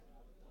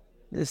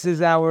This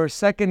is our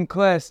second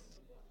class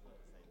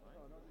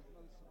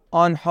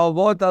on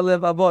Chavot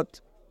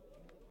HaLevavot.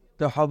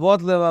 The Chavot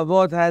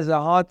Levavot has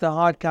a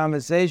heart-to-heart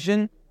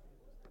conversation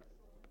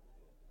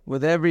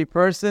with every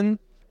person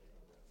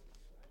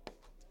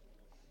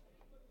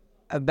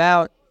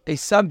about a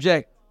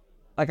subject,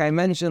 like I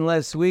mentioned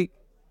last week,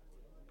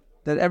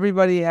 that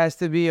everybody has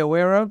to be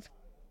aware of,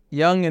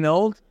 young and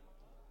old.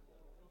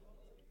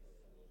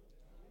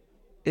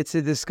 It's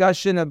a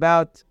discussion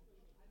about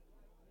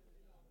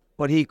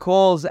what he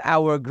calls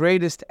our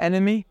greatest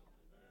enemy,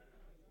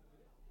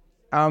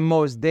 our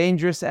most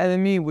dangerous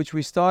enemy, which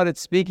we started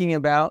speaking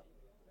about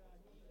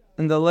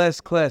in the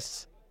last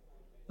class.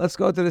 Let's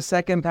go to the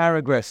second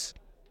paragraph.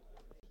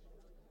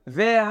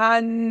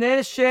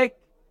 Ve'haneshek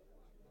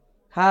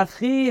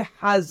hachi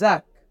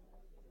hazak.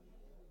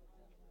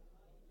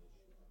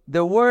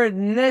 The word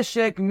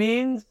neshek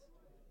means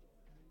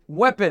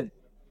weapon.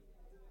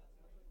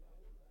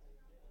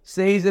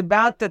 So he's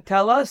about to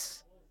tell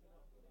us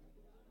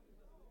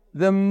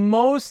the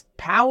most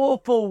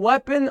powerful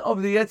weapon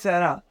of the Yetzer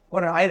Hara.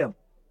 What an item.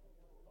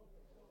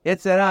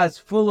 Yetzer Hara is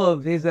full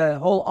of, he's a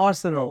whole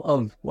arsenal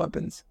of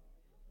weapons.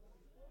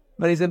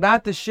 But he's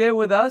about to share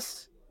with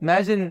us,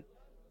 imagine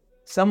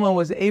someone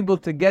was able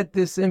to get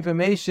this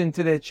information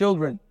to their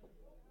children.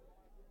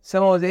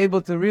 Someone was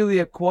able to really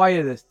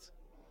acquire this.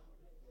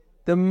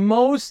 The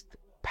most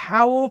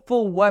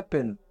powerful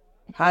weapon,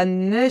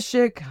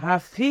 Haneshek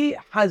Hachi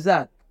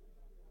Hazak,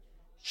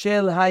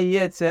 Shel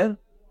HaYetzer,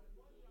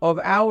 of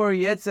our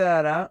Yetzer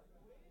Hara,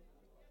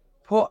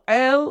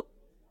 Po'el,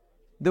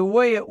 the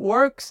way it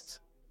works,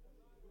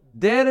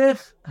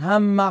 Derech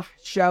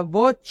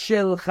HaMachshavot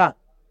Shelcha,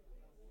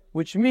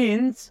 which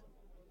means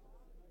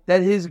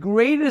that his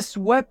greatest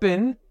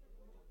weapon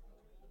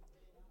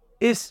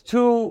is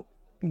to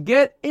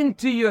get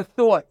into your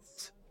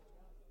thoughts.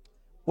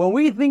 When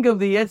we think of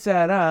the Yetzer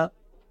Hara,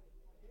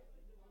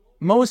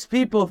 most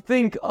people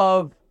think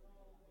of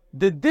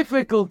the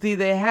difficulty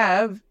they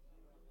have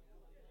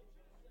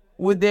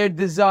with their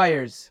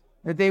desires.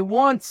 That they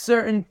want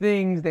certain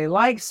things, they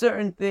like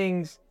certain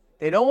things,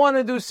 they don't want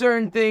to do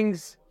certain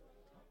things,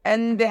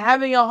 and they're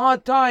having a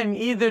hard time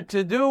either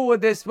to do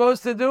what they're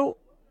supposed to do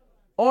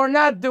or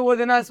not do what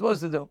they're not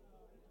supposed to do.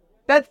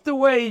 That's the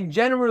way,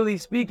 generally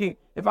speaking,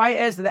 if I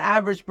ask the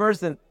average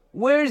person,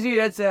 where's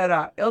your Yetzer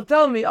Hara? He'll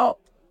tell me, oh,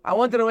 I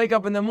wanted to wake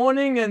up in the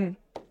morning and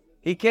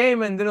he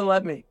came and didn't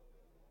let me.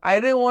 I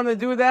didn't want to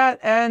do that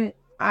and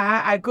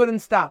I couldn't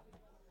stop.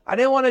 I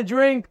didn't want to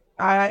drink.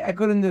 I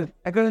couldn't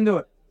do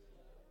it.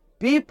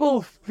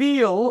 People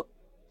feel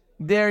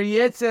their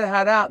Yetzer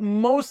Hara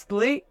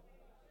mostly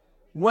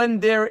when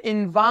they're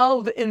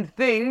involved in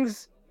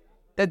things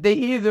that they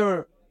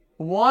either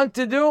want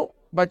to do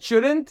but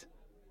shouldn't,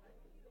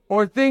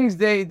 or things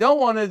they don't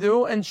want to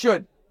do and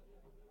should.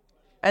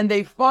 And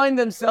they find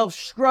themselves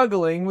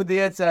struggling with the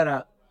Yetzer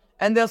Hara.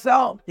 And they'll say,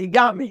 oh, he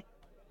got me.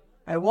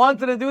 I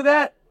wanted to do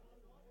that.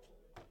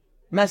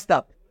 Messed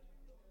up.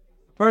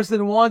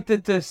 Person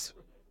wanted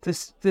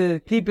to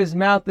keep his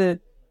mouth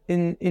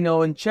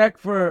in check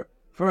for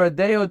a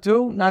day or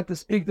two, not to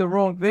speak the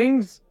wrong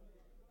things.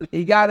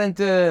 He got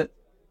into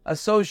a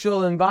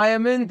social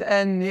environment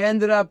and he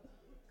ended up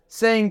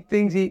saying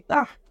things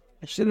I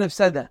shouldn't have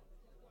said that.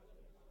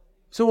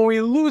 So when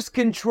we lose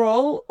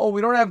control or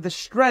we don't have the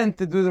strength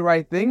to do the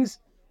right things,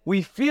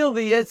 we feel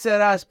the Yetzer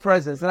Hara's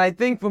presence. And I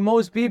think for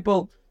most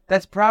people,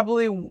 that's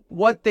probably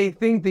what they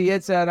think the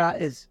Yetzer Hara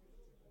is.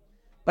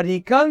 But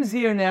he comes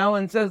here now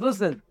and says,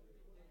 listen,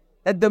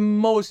 that the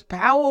most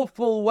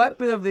powerful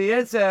weapon of the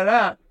Yetzer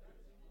Hara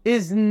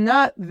is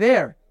not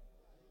there.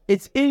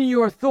 It's in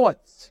your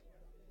thoughts.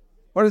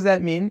 What does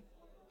that mean?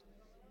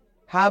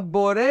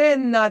 Habore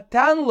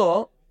natan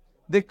lo,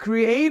 the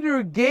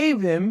Creator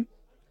gave him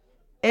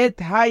et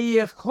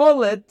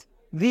hayecholet,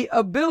 the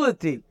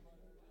ability,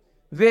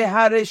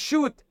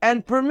 vehareshut,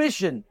 and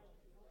permission,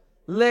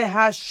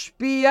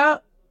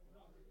 lehashpia,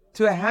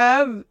 to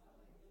have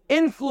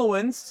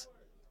influence,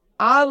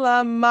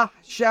 ala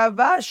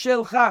mahshava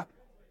shelcha.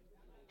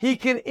 He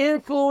can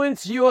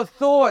influence your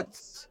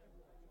thoughts.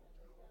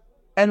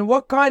 And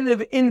what kind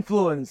of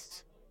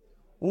influence?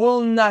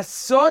 Will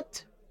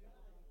nasot,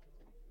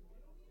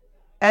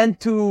 and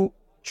to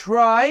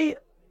try,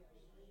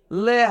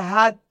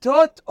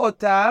 lehatot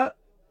ota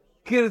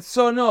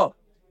kirsono.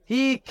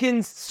 He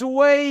can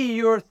sway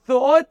your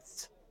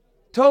thoughts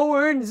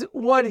towards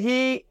what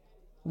he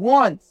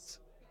wants.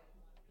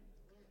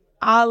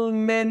 Al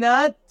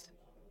menat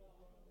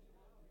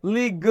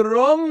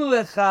ligrom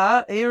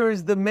lecha. Here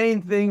is the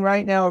main thing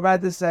right now, we're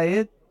about to say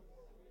it.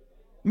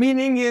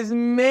 Meaning his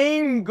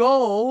main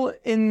goal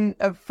in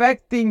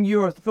affecting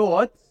your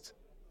thoughts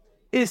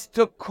is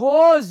to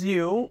cause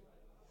you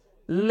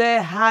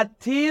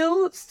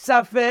lehatil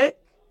safek,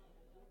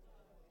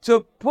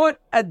 to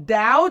put a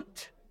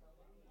doubt,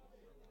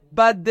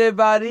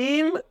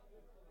 badevarim,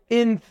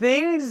 in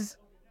things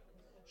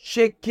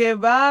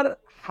shekevar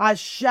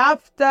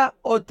hashafta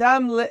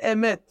otam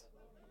leemet,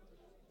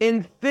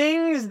 in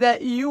things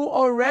that you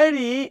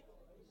already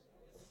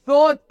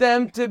thought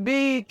them to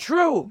be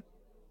true.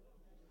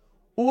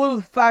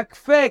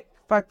 Ulfakfek.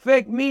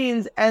 Fakfek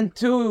means and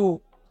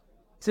to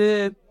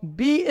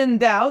be in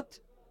doubt.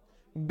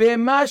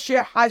 Bema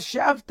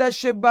shehashavta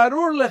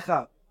shebarur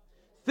lecha.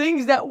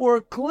 Things that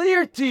were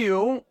clear to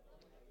you,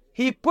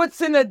 he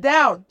puts in a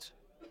doubt.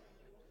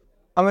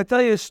 I'm going to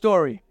tell you a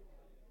story.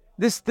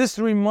 This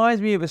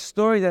reminds me of a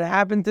story that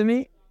happened to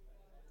me.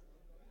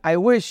 I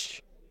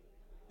wish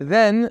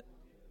then,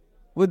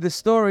 with the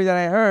story that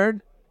I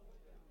heard,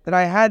 that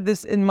I had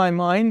this in my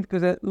mind,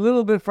 because it a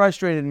little bit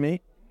frustrated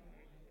me.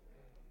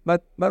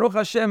 But Baruch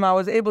Hashem, I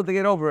was able to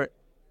get over it.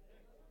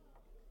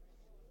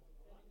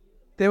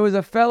 There was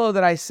a fellow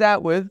that I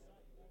sat with,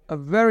 a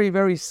very,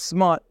 very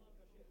smart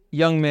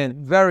young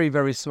man, very,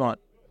 very smart.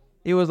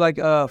 He was like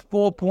a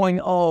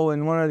 4.0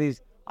 in one of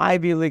these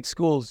Ivy League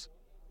schools.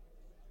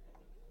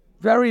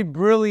 Very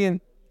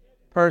brilliant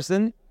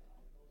person.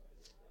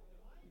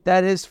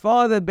 That his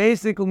father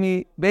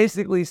basically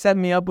set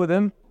me up with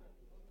him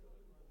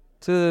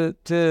to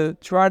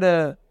try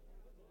to.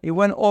 He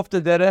went off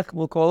the derech,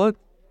 we'll call it.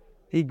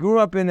 He grew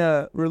up in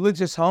a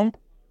religious home.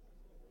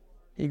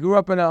 He grew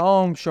up in a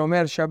home,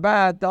 Shomer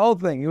Shabbat, the whole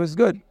thing. He was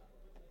good.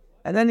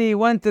 And then he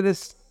went to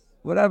this,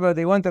 whatever,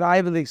 they went to the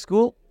Ivy League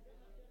school.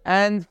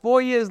 And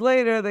 4 years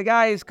later, the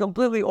guy is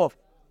completely off.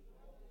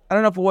 I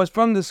don't know if it was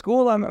from the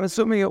school, I'm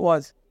assuming it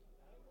was.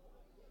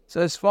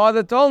 So his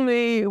father told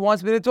me he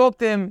wants me to talk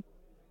to him.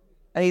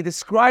 And he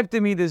described to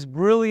me this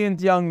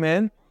brilliant young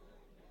man.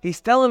 He's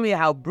telling me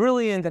how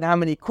brilliant and how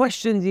many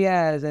questions he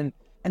has. And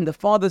the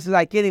father says,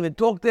 I can't even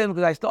talk to him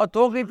because I start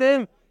talking to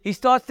him. He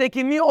starts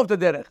taking me off the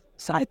derech.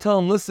 So I tell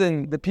him,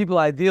 listen, the people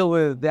I deal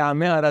with, they're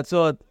not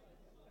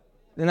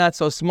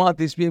so smart,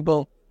 these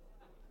people.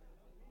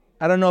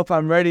 I don't know if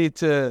I'm ready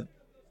to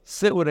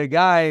sit with a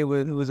guy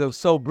who's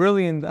so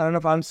brilliant. I don't know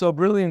if I'm so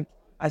brilliant.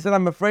 I said,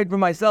 I'm afraid for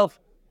myself.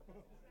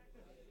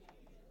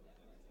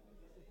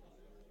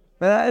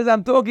 But as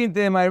I'm talking to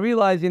him, I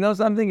realize, you know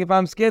something? If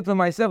I'm scared for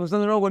myself, there's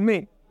something wrong with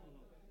me.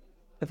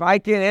 If I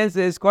can't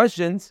answer his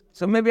questions,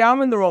 so maybe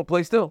I'm in the wrong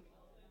place too.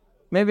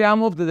 Maybe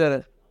I'm off the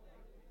derech.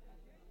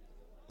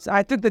 So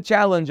I took the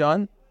challenge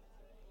on.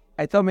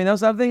 I told him, you know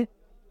something?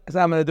 I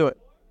said, I'm going to do it.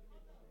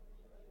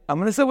 I'm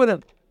going to sit with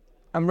him.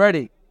 I'm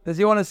ready. Does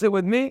he want to sit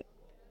with me?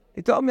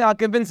 He told me I'll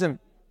convince him.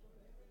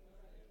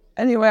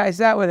 Anyway, I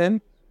sat with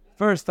him.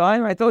 First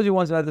time. I told you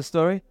once about the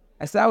story.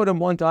 I sat with him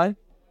one time.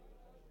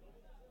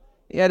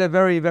 He had a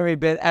very, very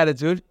bad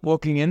attitude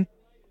walking in.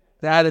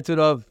 The attitude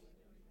of,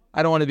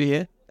 I don't want to be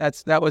here.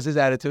 That was his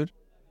attitude.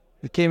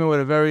 He came in with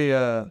a very,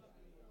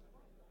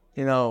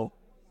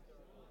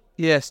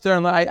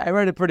 stern. I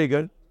read it pretty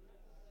good.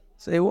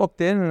 So he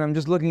walked in, and I'm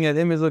just looking at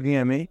him. He's looking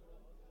at me.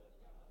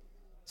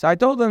 So I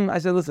told him, I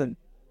said, listen.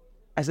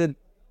 I said,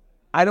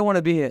 I don't want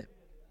to be here.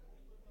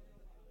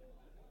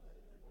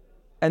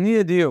 And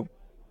neither do you.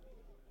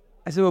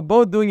 I said, we're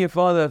both doing your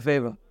father a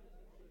favor.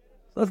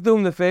 Let's do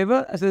him the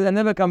favor. I said, I'll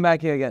never come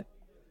back here again.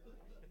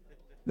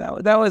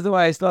 That was the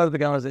way I started the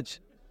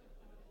conversation.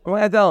 What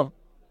did I tell him?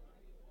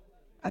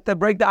 I had to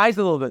break the ice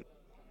a little bit.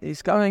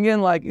 He's coming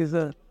in like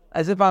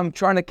as if I'm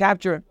trying to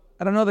capture him.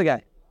 I don't know the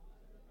guy.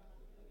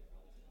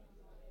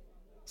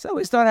 So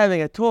we start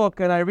having a talk,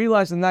 and I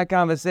realized in that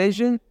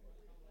conversation,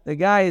 the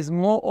guy is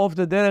more off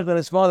the derech than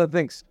his father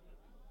thinks.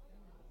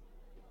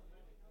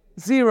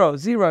 Zero.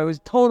 It was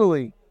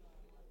totally.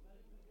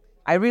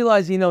 I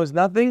realized he knows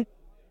nothing,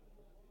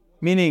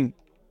 meaning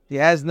he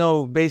has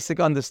no basic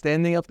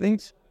understanding of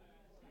things.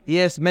 He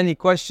asks many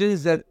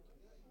questions that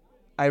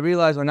I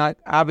realize are not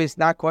obvious,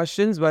 not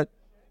questions, but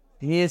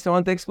he needs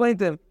someone to explain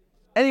to him.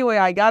 Anyway,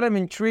 I got him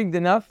intrigued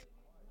enough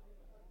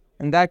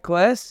in that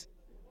class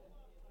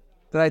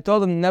that I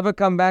told him, never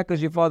come back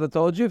because your father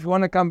told you. If you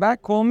want to come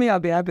back, call me. I'll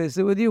be happy to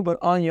sit with you, but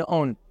on your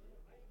own.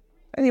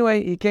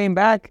 Anyway, he came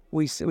back.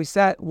 We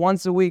sat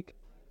once a week,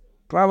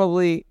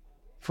 probably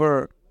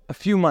for a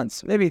few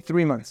months, maybe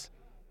 3 months.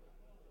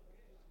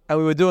 And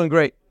we were doing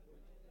great.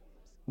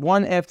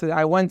 One after,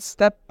 I went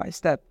step by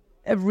step.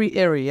 Every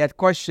area, he had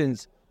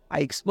questions. I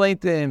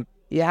explained to him.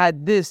 He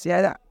had this, he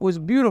had that. It was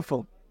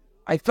beautiful.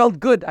 I felt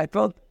good.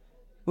 It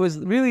was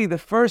really the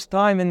first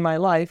time in my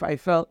life I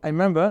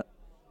remember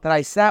that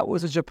I sat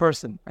with such a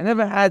person. I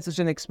never had such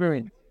an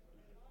experience.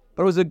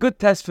 But it was a good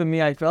test for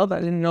me, I felt. I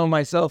didn't know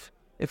myself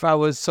if I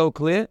was so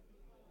clear.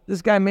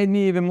 This guy made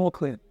me even more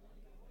clear.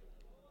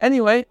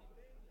 Anyway,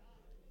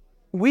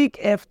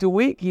 week after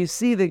week, you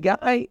see the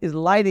guy is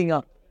lighting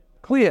up.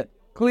 Clear.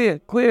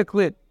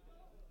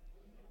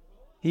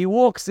 He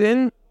walks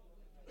in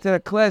to the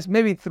class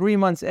maybe 3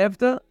 months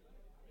after.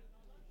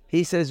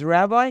 He says,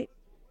 Rabbi,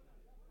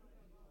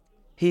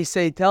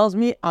 tells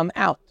me I'm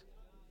out.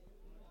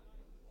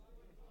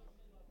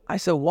 I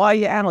said, why are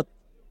you out?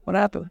 What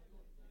happened?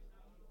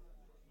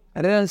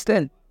 I didn't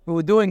understand. We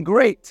were doing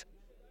great.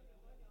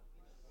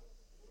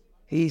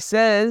 He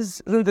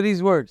says, listen to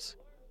these words.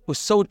 It was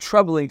so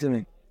troubling to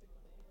me.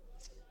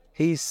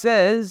 He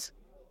says,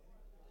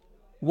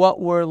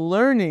 what we're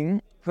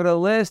learning for the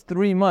last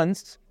 3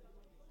 months,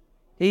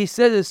 he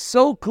says is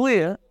so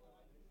clear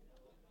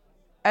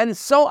and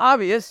so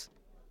obvious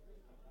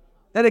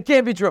that it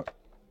can't be true.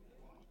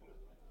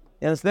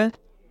 You understand?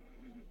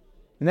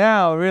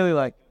 Now, really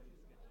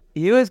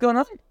you hear what's going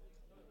on?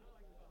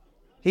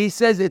 He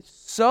says it's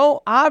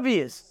so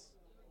obvious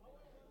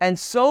and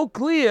so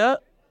clear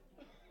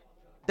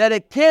that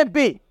it can't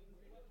be.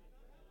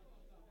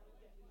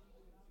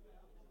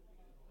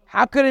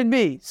 How could it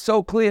be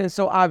so clear and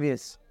so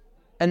obvious?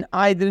 And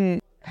I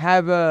didn't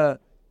have a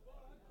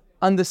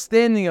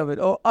understanding of it,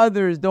 or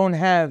others don't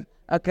have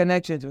a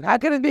connection to it. How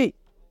could it be?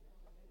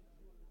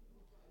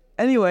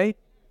 Anyway,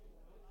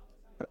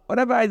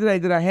 whatever I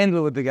did, I handle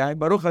it with the guy.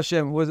 Baruch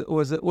Hashem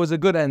was a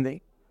good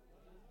ending.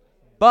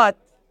 But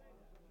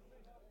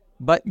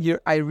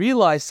I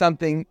realized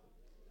something.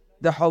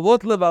 The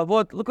Havot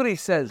Levavot, look what he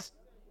says.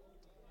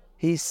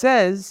 He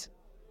says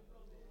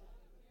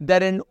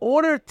that in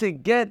order to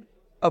get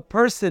a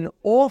person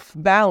off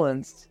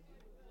balance,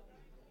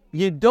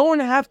 you don't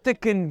have to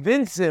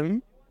convince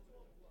him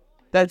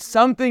that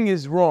something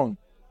is wrong.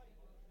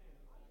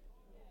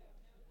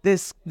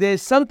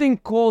 There's something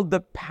called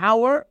the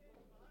power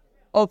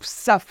of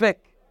safek.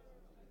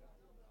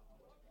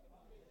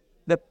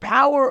 The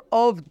power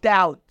of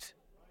doubt.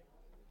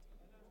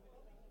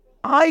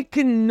 I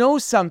can know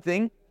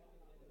something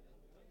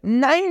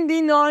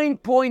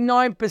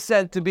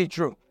 99.9% to be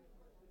true.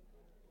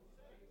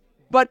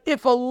 But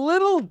if a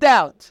little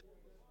doubt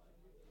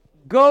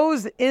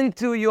goes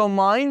into your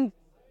mind,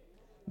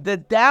 the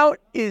doubt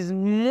is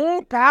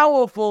more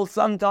powerful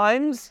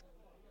sometimes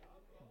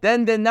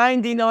than the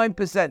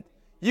 99%.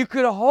 You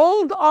could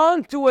hold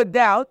on to a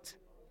doubt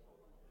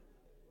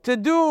to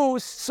do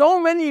so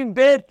many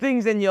bad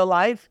things in your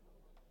life,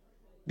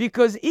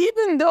 because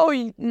even though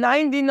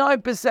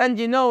 99%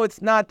 you know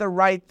it's not the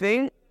right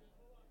thing,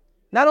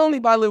 not only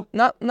by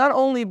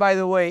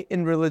the way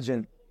in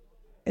religion,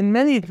 in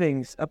many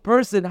things,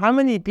 how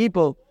many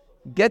people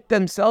get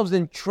themselves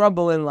in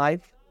trouble in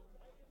life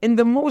in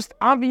the most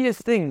obvious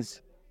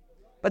things,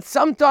 but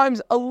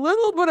sometimes a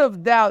little bit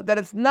of doubt that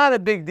it's not a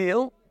big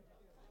deal,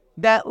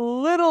 that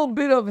little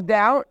bit of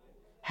doubt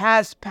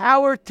has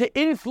power to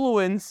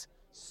influence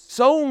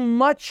so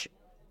much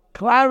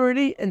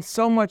clarity and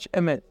so much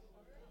emet.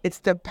 It's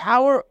the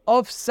power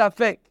of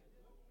safek.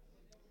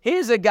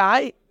 Here's a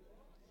guy,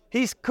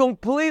 he's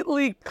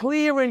completely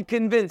clear and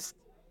convinced,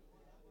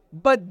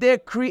 but they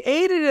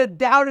created a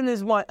doubt in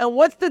his mind. And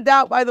what's the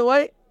doubt, by the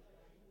way?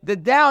 The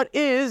doubt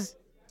is,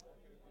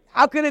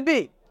 how can it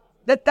be?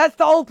 That's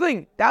the whole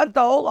thing. That's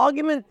the whole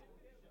argument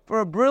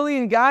for a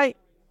brilliant guy.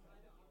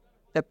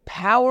 The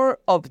power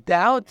of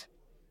doubt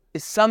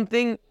is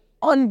something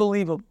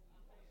unbelievable.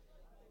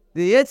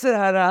 The Yetzer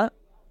Hara,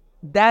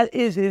 that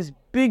is his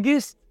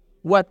biggest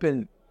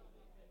weapon,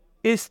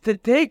 is to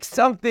take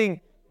something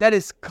that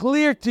is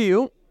clear to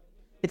you.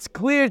 It's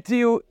clear to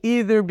you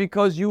either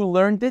because you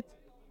learned it.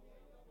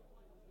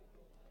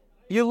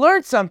 You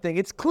learned something.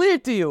 It's clear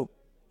to you.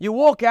 You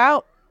walk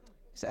out,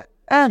 say,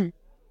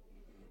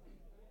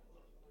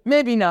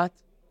 maybe not.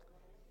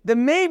 The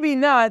maybe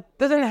not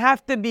doesn't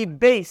have to be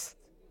based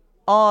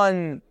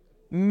on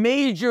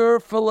major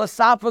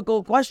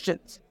philosophical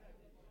questions.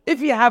 If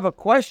you have a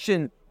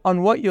question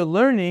on what you're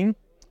learning,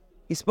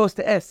 you're supposed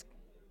to ask.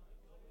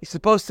 You're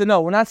supposed to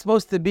know. We're not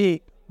supposed to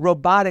be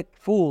robotic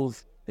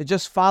fools that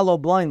just follow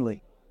blindly.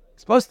 You're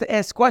supposed to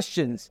ask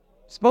questions.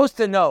 You're supposed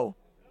to know.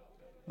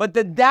 But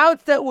the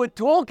doubts that we're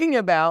talking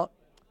about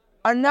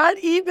are not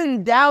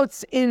even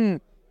doubts in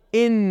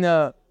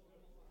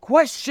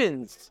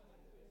questions.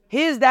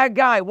 Here's that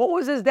guy. What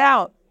was his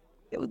doubt?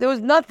 There was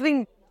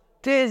nothing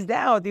to his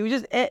doubt. He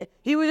was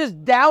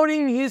just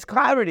doubting his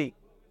clarity.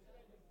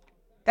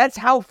 That's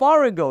how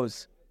far it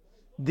goes.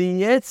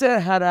 The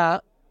Yetzer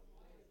Hara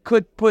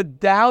could put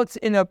doubts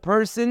in a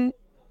person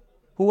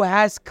who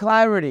has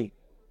clarity.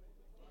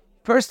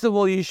 First of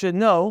all, you should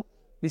know,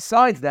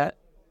 besides that,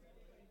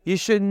 you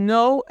should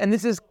know, and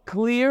this is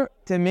clear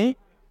to me,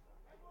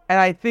 and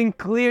I think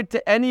clear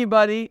to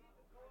anybody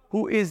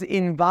who is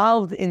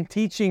involved in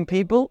teaching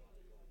people,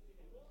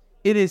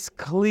 it is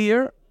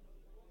clear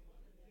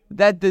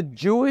that the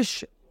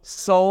Jewish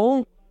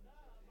soul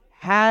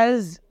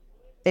has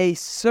a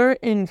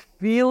certain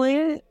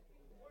feeling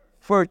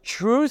for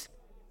truth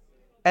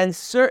and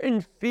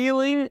certain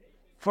feeling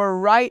for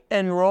right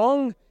and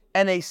wrong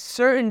and a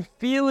certain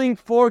feeling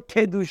for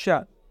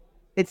kedusha.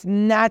 It's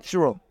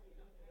natural.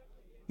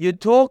 You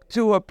talk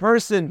to a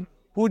person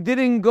who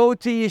didn't go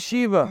to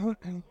yeshiva,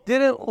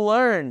 didn't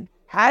learn,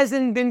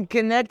 hasn't been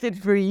connected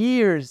for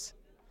years,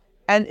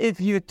 and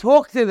if you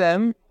talk to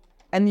them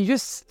and you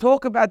just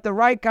talk about the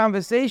right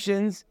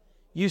conversations,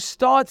 you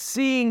start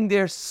seeing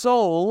their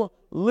soul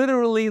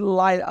literally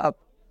light up.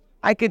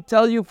 I could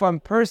tell you from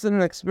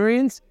personal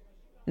experience,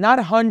 not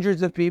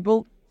hundreds of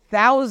people,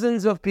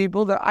 thousands of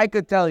people that I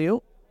could tell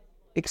you,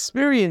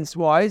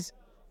 experience-wise,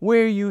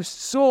 where you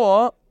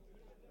saw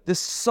the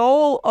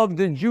soul of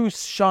the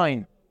Jews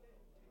shine.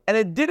 And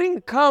it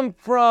didn't come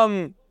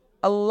from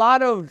a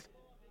lot of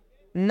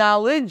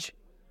knowledge.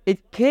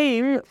 It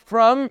came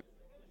from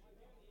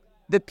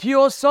the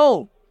pure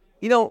soul.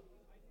 You know,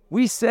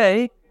 we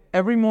say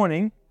every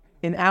morning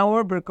in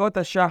our Birkot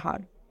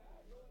HaShahar,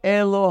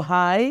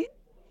 Elohai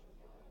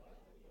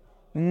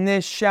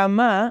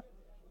neshama,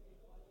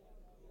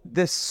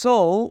 the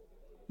soul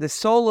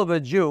of a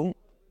Jew,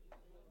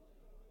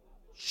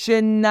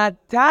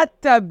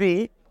 shenatata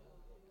bi,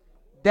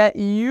 that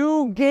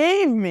you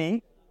gave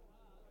me,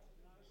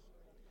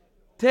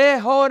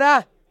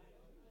 tehora.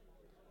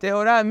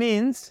 Tehora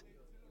means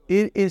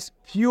it is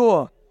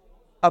pure.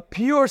 A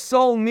pure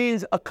soul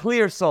means a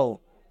clear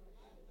soul.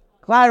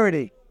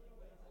 Clarity.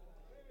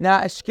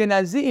 Now,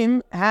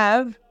 Ashkenazim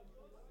have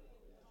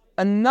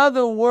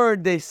another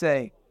word they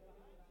say.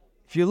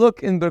 If you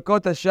look in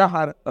Birkot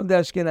HaShahar of the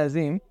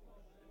Ashkenazim,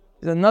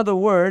 there's another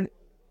word.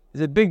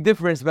 There's a big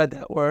difference about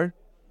that word.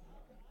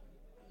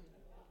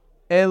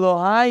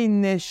 Elohai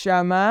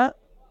neshama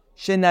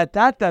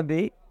shenatata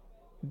bi.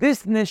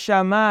 This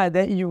neshama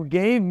that you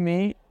gave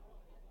me,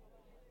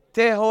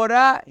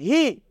 tehora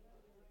hi.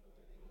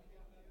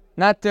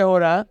 Not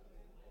tehora.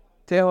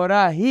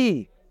 Tehora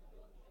hi.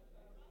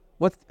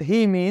 What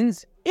he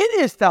means,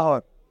 it is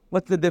tahor.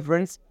 What's the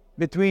difference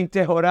between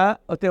tehora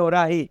or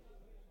tehora hi?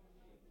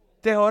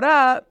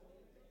 Tehora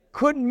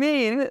could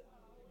mean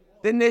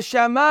the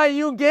neshama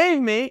you gave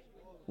me,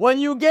 when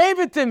you gave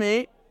it to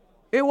me,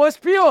 it was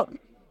pure.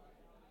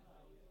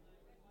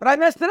 But I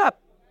messed it up.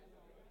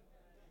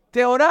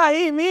 Tehora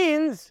hi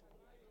means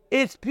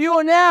it's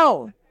pure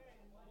now.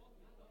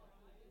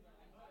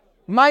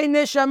 My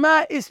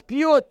neshama is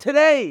pure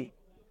today.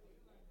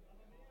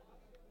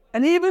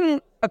 And even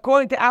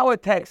according to our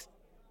text,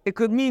 it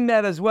could mean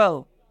that as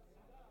well.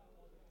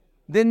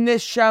 The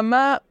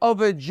neshama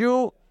of a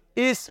Jew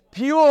is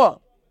pure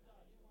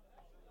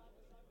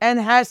and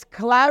has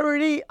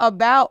clarity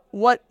about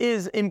what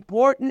is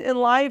important in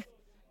life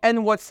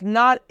and what's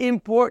not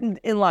important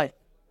in life.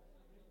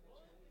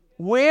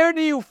 Where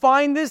do you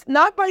find this?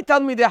 Not by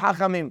Talmidei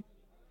Hachamim,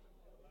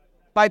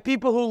 by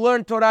people who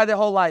learn Torah their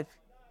whole life.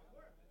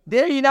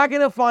 There you're not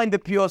going to find the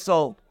pure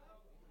soul.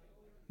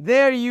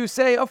 There you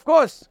say, of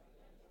course,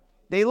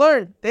 they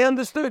learned, they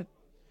understood.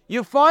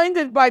 You find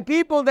it by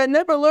people that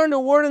never learned a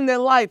word in their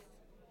life.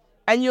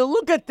 And you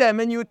look at them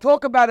and you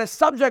talk about a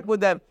subject with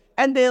them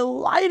and they're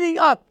lighting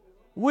up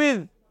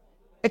with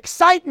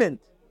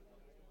excitement.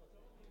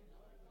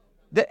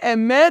 The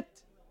emet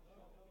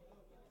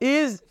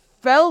is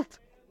felt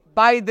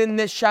by the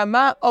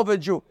neshama of a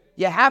Jew.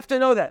 You have to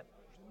know that.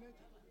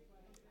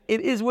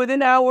 It is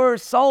within our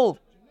soul.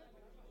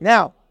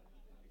 Now,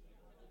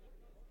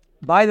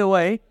 by the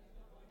way,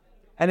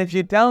 and if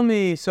you tell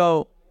me,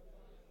 so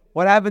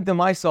what happened to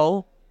my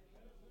soul?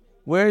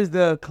 Where's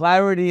the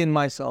clarity in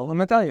my soul? I'm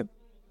going to tell you.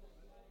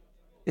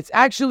 It's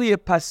actually a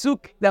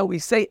pasuk that we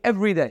say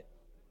every day.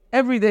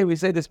 Every day we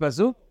say this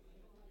pasuk.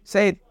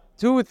 Say it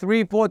 2,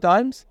 3, 4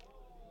 times,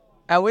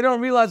 and we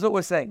don't realize what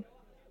we're saying.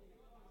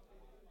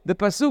 The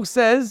pasuk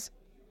says,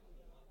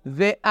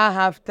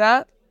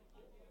 Ve'ahavta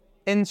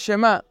in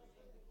Shema,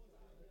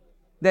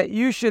 that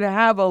you should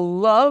have a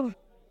love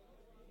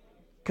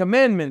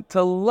commandment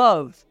to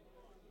love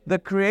the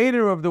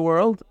creator of the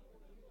world.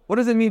 What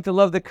does it mean to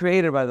love the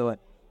creator, by the way?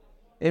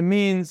 It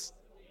means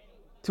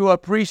to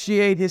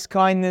appreciate his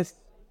kindness.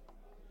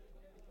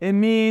 It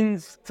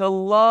means to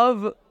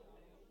love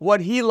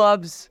what he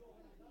loves.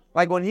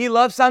 Like when he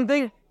loves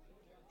something,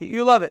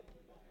 you love it.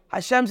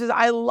 Hashem says,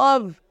 I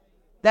love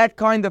that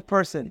kind of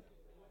person.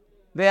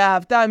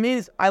 Ve'ahavta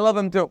means I love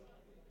him too.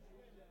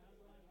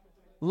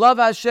 Love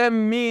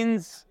Hashem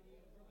means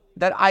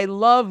that I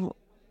love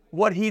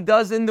what he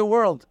does in the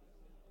world.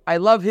 I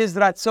love his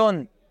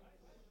ratzon.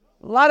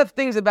 A lot of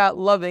things about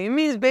loving. It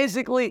means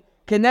basically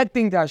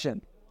connecting to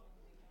Hashem.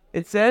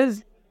 It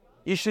says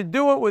you should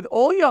do it with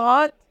all your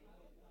heart,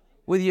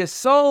 with your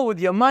soul, with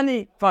your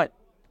money. Fine.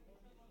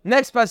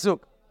 Next pasuk.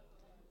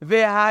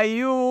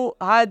 Ve'hayu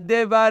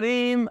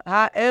hadevarim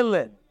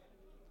ha'ele.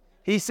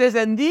 He says,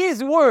 and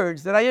these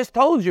words that I just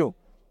told you,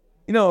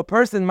 a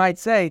person might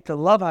say to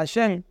love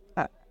Hashem,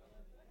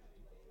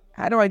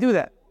 how do I do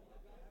that?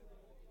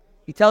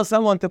 You tell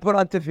someone to put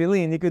on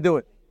tefillin, you could do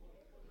it.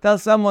 Tell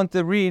someone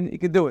to read, you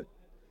could do it.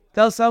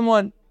 Tell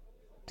someone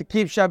to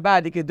keep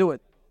Shabbat, you could do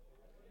it.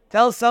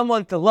 Tell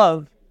someone to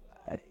love,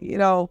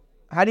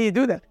 how do you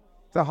do that?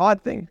 It's a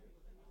hard thing.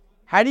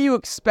 How do you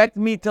expect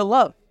me to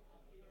love?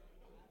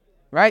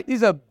 Right?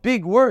 These are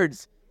big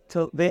words.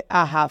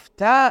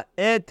 Ve'ahavta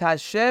et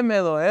Hashem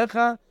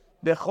Elohecha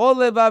b'chol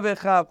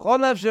levavecha b'chol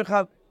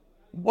nafshecha.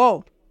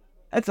 Whoa,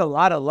 that's a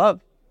lot of love.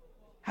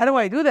 How do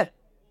I do that?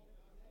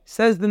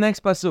 Says the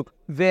next pasuk.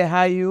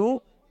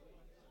 Ve'hayu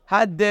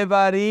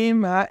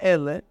hadevarim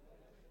ha'ele.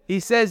 He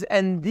says,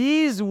 and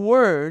these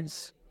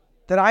words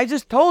that I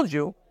just told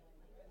you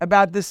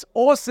about this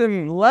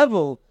awesome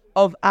level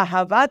of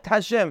ahavat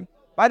Hashem.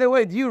 By the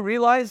way, do you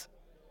realize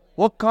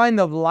what kind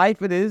of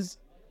life it is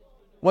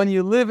when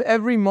you live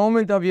every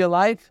moment of your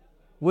life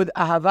with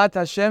ahavat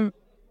Hashem?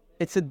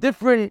 It's a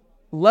different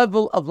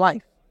level of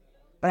life.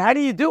 But how do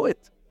you do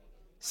it?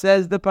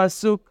 Says the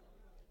pasuk,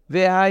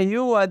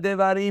 Ve'hayu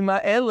hadevarim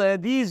ha'ele,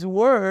 these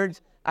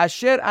words,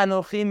 asher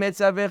anochi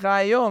metzavecha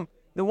hayom,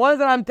 the ones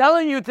that I'm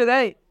telling you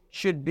today,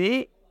 should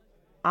be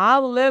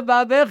al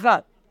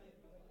levavecha.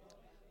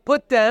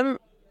 Put them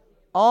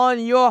on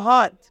your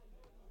heart.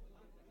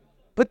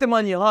 Put them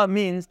on your heart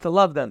means to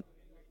love them.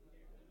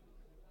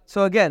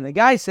 So again, the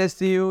guy says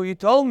to you, you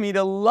told me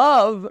to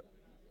love.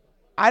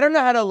 I don't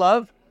know how to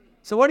love.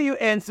 So what do you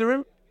answer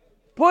him?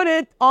 Put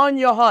it on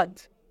your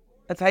heart.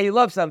 That's how you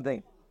love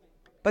something.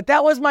 But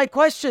that was my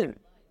question.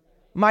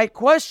 My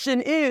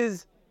question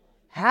is,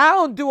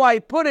 how do I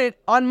put it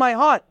on my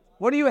heart?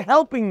 What are you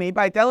helping me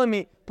by telling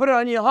me, put it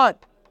on your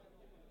heart?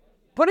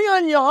 Putting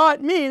on your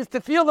heart means to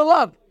feel the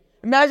love.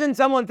 Imagine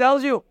someone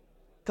tells you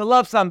to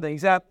love something. You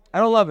say, I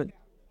don't love it.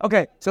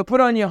 Okay, so put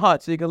it on your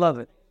heart so you can love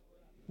it.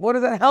 What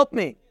does that help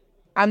me?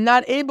 I'm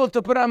not able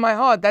to put it on my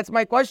heart. That's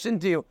my question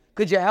to you.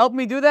 Could you help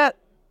me do that?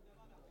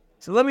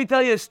 So let me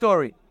tell you a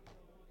story.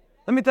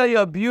 Let me tell you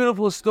a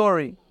beautiful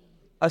story.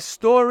 A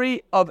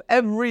story of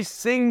every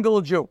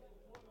single Jew.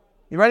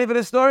 You ready for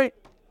this story?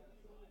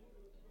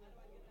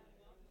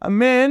 A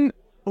man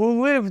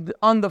who lived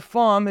on the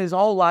farm his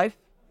whole life,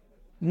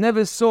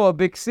 never saw a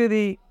big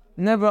city,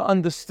 never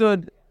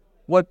understood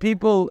what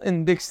people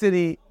in big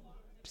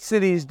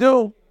cities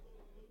do.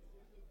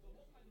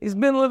 He's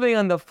been living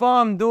on the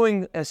farm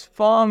doing as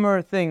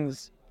farmer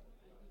things.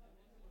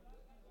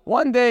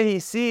 One day he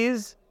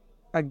sees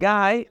a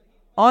guy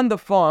on the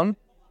farm.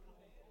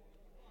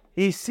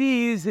 He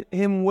sees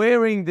him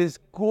wearing this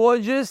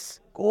gorgeous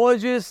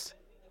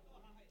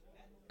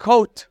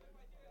coat.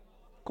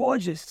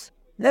 Gorgeous.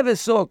 Never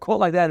saw a coat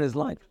like that in his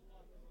life.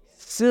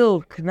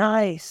 Silk,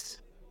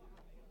 nice.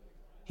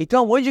 He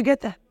told him, where'd you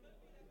get that?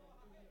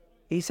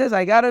 He says,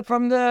 I got it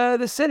from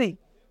the city.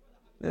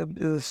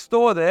 The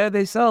store there,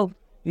 they sell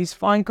these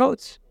fine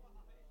coats.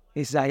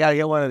 He says, I got to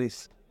get one of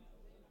these.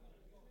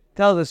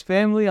 Tells his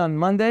family on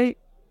Monday, he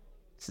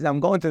says, I'm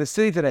going to the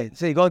city today. They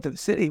say, you going to the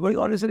city? What are you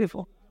going to the city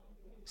for?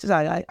 He says,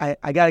 I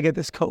got to get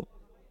this coat.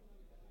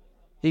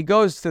 He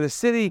goes to the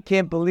city,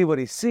 can't believe what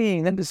he's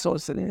seeing. Never saw a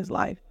city in his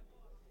life.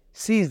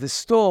 Sees the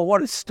store,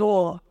 what a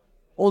store.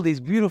 All these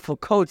beautiful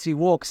coats. He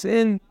walks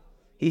in.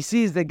 He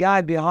sees the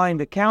guy behind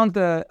the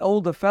counter,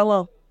 older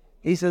fellow.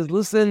 He says,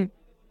 listen,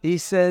 he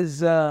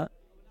says,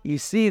 you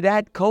see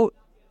that coat?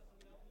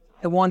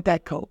 I want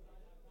that coat.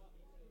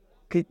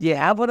 Could you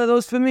have one of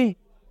those for me?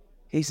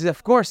 He says,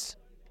 of course.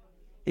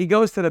 He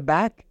goes to the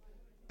back,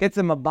 gets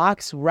him a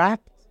box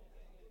wrapped,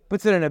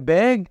 puts it in a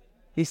bag.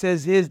 He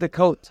says, here's the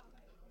coat.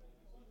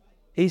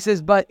 He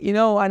says, but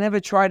I never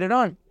tried it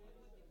on.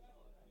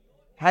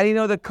 How do you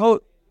know the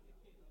coat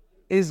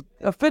is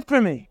a fit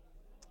for me?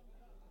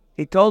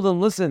 He told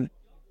him, listen,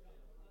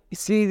 you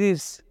see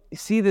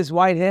this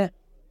white hair?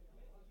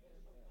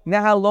 You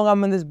know how long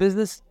I'm in this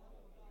business?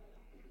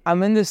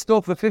 I'm in this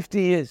store for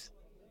 50 years.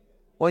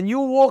 When you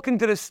walk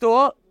into the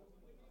store,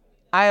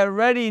 I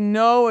already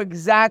know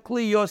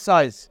exactly your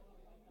size.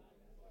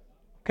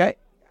 Okay?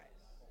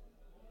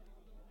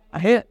 I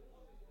hear.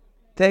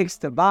 Takes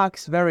the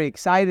box, very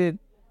excited,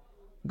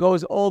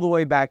 goes all the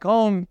way back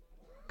home,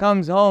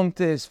 comes home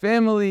to his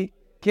family,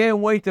 can't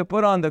wait to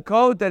put on the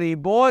coat that he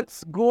bought,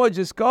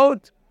 gorgeous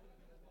coat.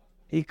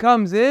 He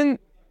comes in,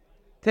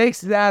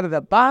 takes it out of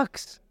the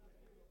box.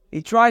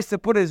 He tries to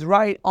put his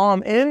right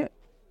arm in.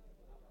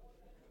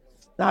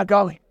 Not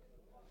going.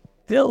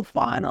 Till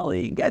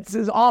finally he gets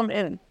his arm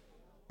in.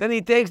 Then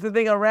he takes the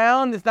thing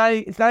around. It's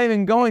not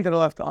even going to the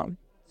left arm.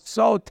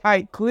 So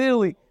tight,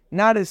 clearly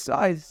not his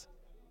size.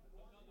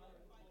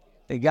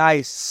 The guy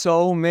is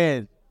so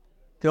mad.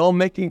 They're all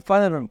making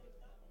fun of him.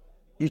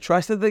 You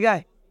trusted the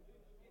guy.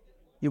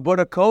 You bought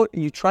a coat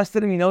and you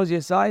trusted him. He knows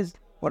your size.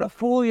 What a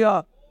fool you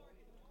are.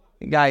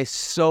 The guy is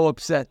so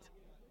upset.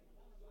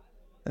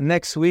 The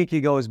next week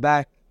he goes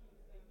back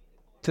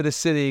to the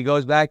city. He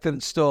goes back to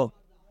the store.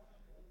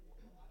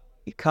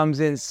 He comes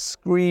in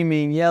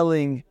screaming,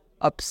 yelling,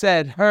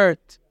 upset,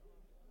 hurt,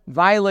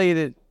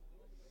 violated.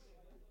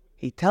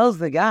 He tells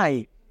the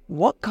guy,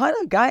 what kind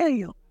of guy are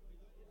you?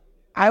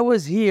 I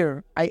was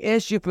here. I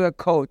asked you for a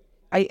coat.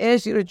 I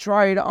asked you to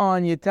try it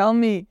on. You tell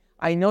me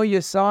I know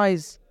your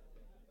size.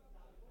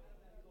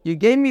 You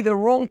gave me the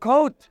wrong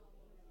coat.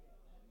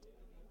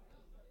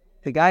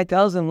 The guy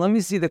tells him, let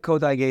me see the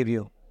coat I gave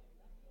you.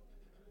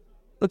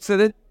 Looks at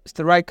it. It's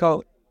the right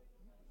coat.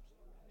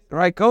 The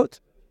right coat?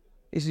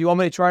 He says, you want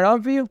me to try it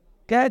on for you?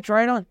 Go ahead,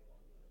 try it on.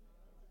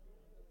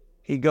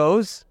 He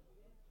goes,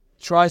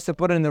 tries to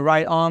put it in the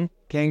right arm.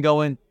 Can't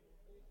go in.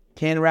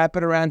 Can't wrap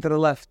it around to the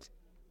left.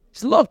 He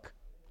says, look.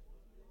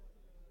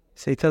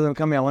 So he tells him,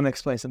 come here, I want to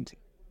explain something.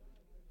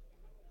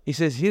 He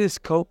says, here, this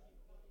coat.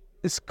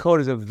 This coat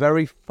is a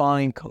very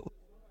fine coat.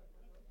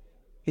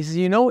 He says,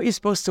 you know what you're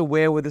supposed to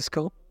wear with this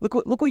coat? Look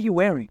what you're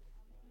wearing.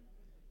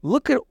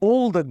 Look at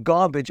all the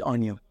garbage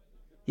on you.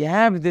 You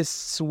have this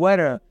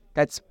sweater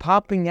that's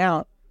popping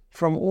out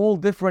from all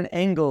different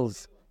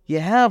angles. You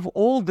have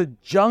all the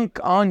junk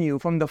on you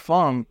from the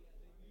farm.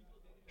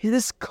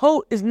 This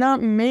coat is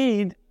not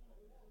made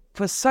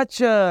for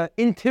such a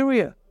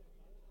interior.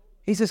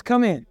 He says,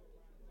 come in.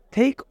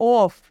 Take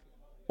off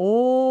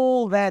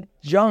all that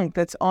junk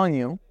that's on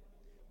you.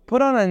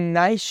 Put on a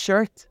nice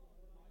shirt.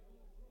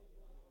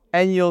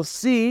 And you'll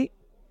see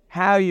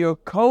how your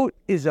coat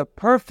is a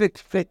perfect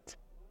fit.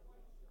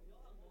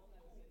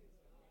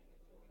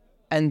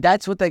 And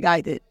that's what the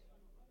guy did.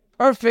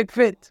 perfect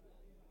fit.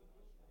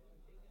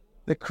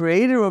 The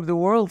creator of the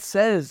world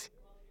says,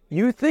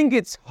 you think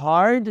it's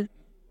hard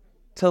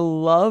to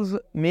love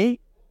me?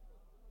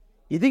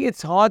 You think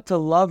it's hard to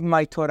love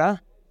my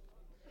Torah?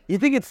 You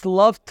think it's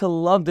love to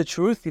love the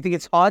truth? You think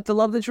it's hard to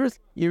love the truth?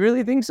 You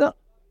really think so?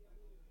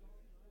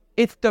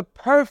 It's the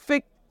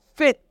perfect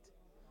fit.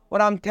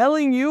 What I'm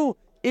telling you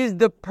is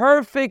the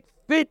perfect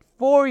fit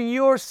for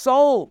your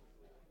soul.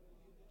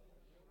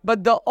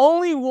 But the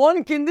only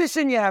one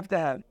condition you have to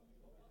have,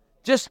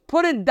 just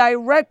put it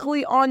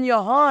directly on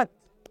your heart.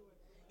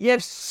 You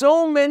have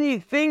so many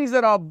things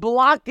that are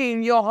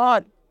blocking your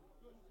heart.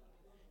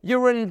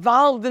 You're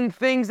involved in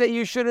things that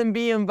you shouldn't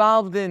be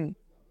involved in.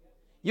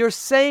 You're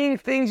saying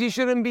things you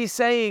shouldn't be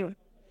saying.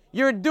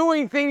 You're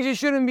doing things you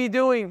shouldn't be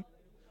doing.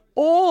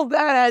 All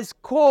that has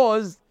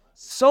caused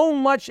so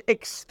much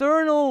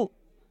external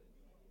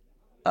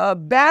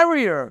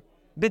barrier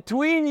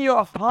between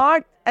your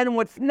heart and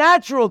what's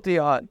natural to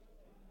your heart.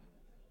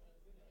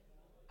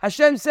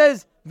 Hashem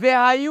says,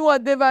 "Ve'hayu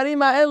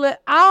hadevarim ha'ele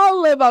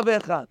al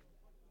levavecha."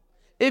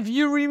 If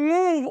you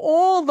remove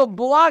all the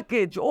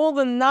blockage, all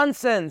the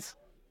nonsense,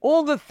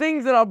 all the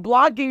things that are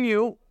blocking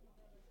you,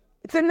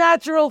 it's a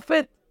natural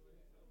fit.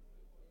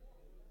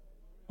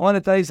 I want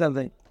to tell you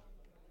something.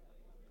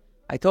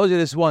 I told you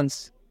this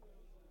once,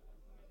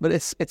 but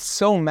it's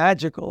so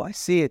magical. I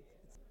see it.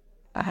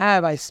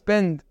 I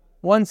spend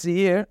once a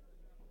year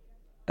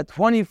a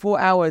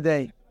 24-hour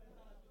day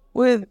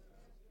with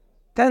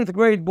 10th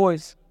grade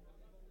boys.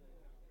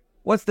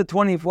 What's the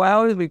 24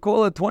 hours? We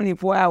call it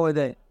 24-hour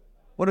day.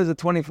 What is it,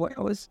 24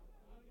 hours?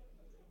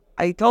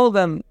 I tell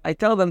them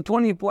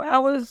 24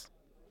 hours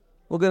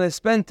we're going to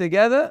spend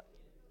together,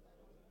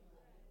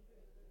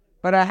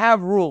 but I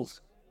have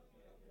rules.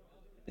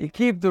 You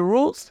keep the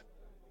rules,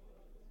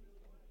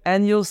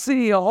 and you'll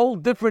see a whole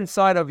different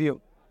side of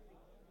you.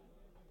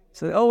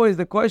 So always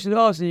the question,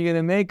 so you're going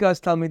to make us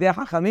Talmidei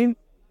Chachamim?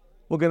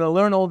 We're going to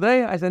learn all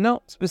day? I said,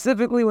 no,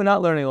 specifically, we're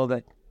not learning all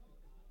day.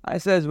 I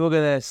says, we're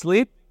going to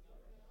sleep,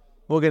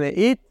 we're going to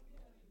eat,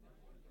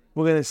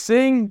 we're going to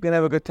sing, we're going to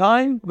have a good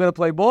time, we're going to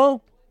play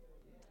ball.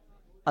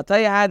 I'll tell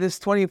you how this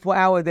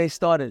 24-hour day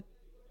started.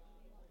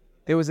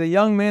 There was a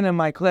young man in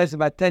my class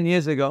about 10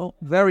 years ago,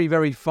 very,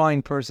 very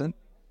fine person.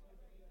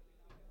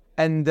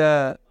 And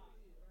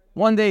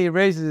one day he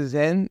raises his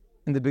hand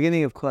in the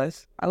beginning of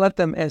class. I let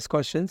them ask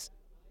questions.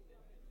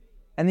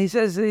 And he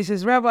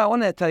says, Rabbi, I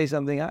want to tell you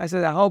something. I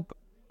said, I hope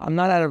I'm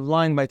not out of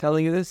line by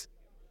telling you this.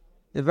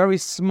 A very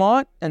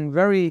smart and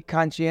very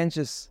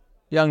conscientious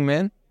young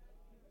man.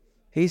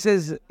 He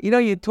says,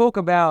 you talk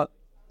about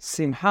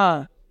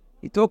simha,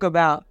 you talk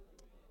about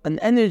an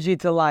energy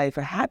to life,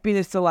 a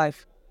happiness to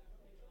life.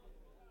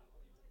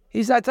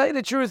 He said, I tell you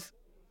the truth,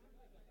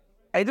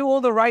 I do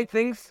all the right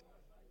things,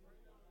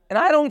 and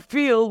I don't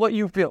feel what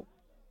you feel.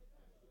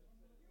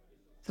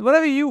 So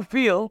whatever you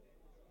feel,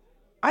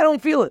 I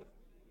don't feel it.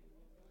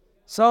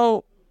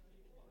 So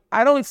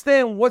I don't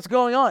understand what's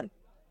going on.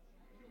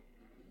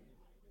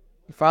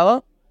 You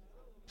follow?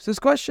 It's this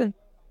question.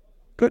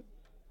 Good.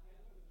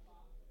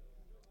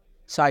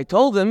 So I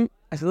told him,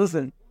 I said,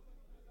 listen,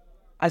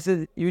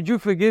 would you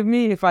forgive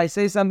me if I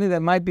say something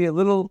that might be a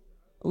little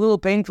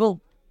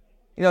painful?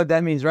 You know what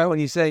that means, right? When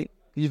you say,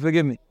 could you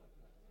forgive me?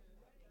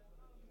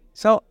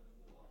 So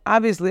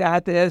obviously I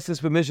had to ask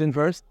his permission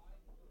first.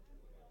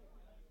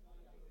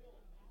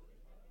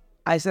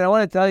 I said, I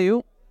want to tell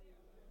you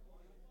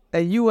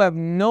that you have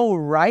no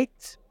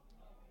right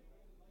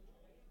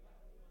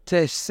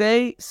to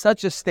say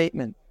such a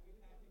statement.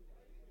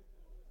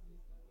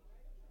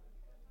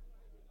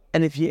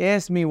 And if you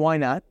ask me why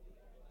not,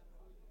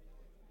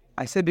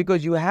 I said,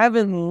 because you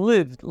haven't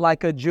lived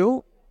like a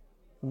Jew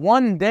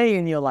one day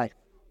in your life.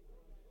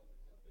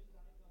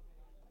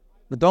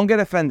 But don't get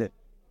offended.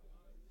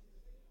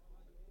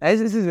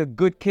 This is a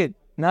good kid,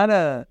 not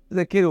a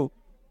kid who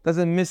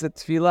doesn't miss a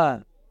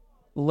tefillah,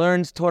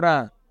 learns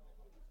Torah.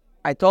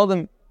 I told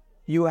him,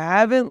 you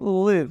haven't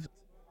lived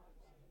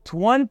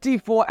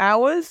 24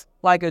 hours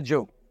like a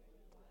Jew.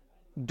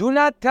 Do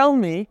not tell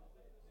me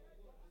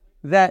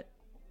that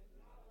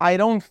I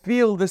don't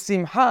feel the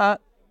simha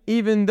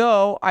even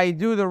though I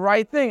do the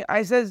right thing.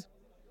 I says,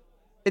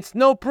 it's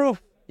no proof.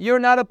 You're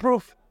not a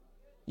proof.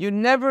 You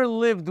never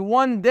lived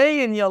one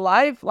day in your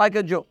life like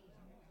a Jew.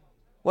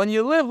 When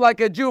you live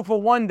like a Jew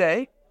for one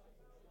day,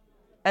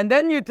 and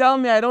then you tell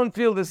me I don't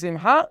feel the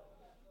simha,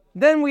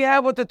 then we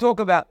have what to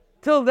talk about.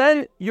 Till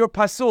then, you're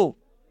pasul.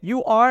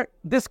 You are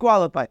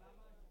disqualified.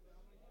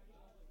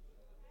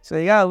 So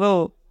he got a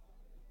little,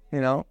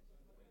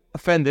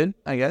 offended,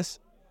 I guess.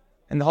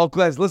 And the whole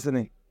class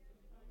listening.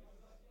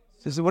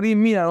 So he said, what do you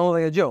mean I don't look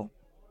like a Jew?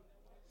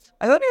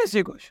 I said, let me ask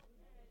you a question.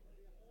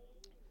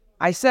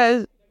 I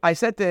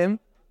said to him,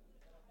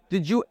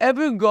 did you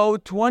ever go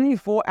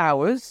 24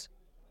 hours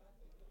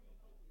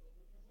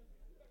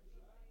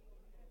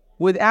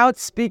without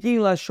speaking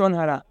Lashon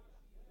Hara?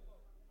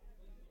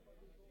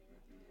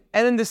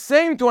 And in the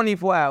same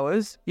 24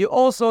 hours, you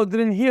also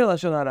didn't hear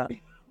Lashon Hara.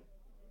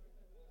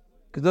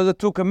 Because those are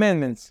two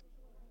commandments.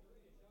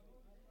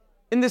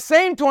 In the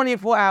same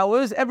 24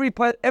 hours, every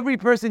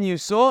person you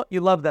saw, you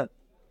love them.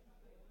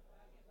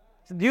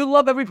 So do you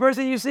love every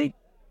person you see?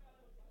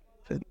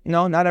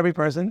 No, not every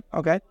person.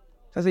 Okay.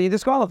 So I said, you're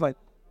disqualified.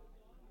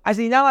 I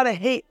said, you're not allowed to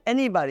hate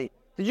anybody.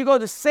 Did you go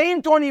the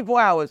same 24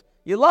 hours?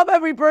 You love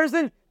every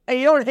person and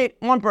you don't hate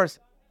one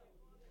person.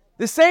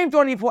 The same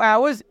 24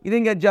 hours, you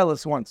didn't get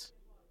jealous once.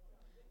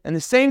 And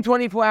the same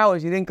 24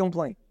 hours, you didn't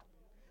complain.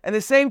 And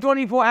the same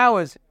 24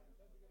 hours,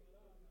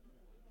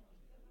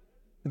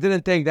 it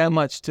didn't take that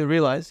much to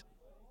realize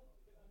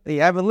that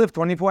you haven't lived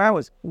 24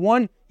 hours.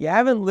 You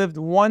haven't lived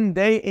one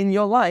day in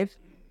your life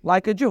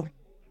like a Jew.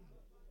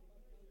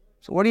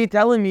 So what are you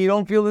telling me? You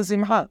don't feel the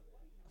simcha?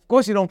 Of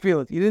course you don't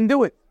feel it. You didn't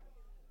do it.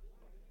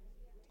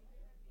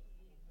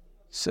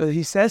 So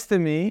he says to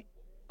me,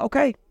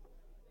 okay,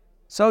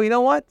 so you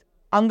know what?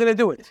 I'm going to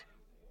do it.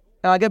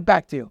 And I'll get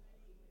back to you.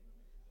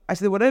 I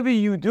said, whatever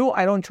you do,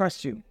 I don't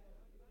trust you.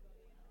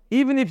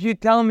 Even if you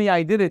tell me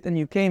I did it and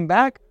you came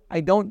back, I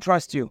don't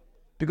trust you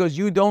because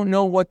you don't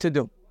know what to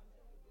do.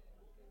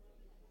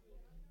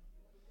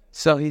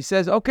 So he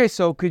says, okay,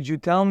 so could you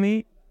tell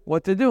me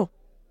what to do?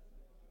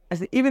 I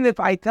said, even if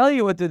I tell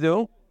you what to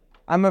do,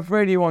 I'm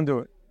afraid you won't do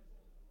it.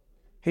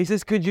 He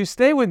says, could you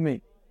stay with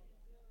me?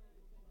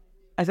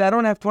 I said, I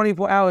don't have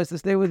 24 hours to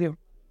stay with you.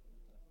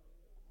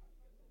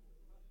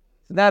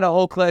 So now the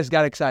whole class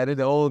got excited.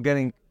 They're all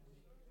getting,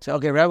 so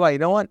okay, Rabbi, you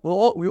know what?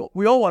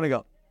 We all want to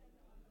go.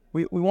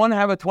 We want to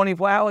have a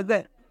 24-hour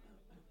day.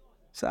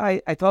 So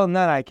I told them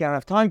that I can't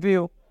have time for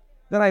you.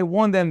 Then I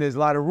warned them there's a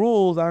lot of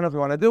rules. I don't know if you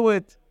want to do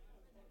it.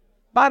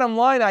 Bottom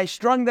line, I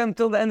strung them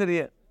till the end of the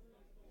year.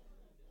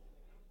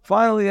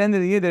 Finally, at the end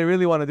of the year, they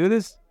really want to do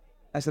this.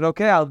 I said,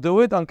 okay, I'll do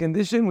it on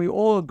condition we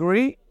all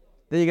agree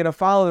that you're going to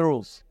follow the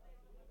rules.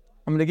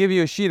 I'm going to give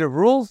you a sheet of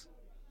rules.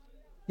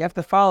 You have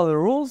to follow the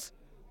rules.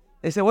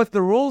 They said, what's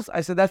the rules?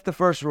 I said, that's the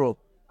first rule.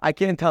 I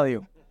can't tell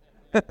you.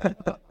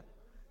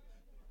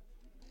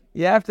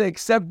 You have to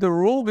accept the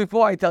rule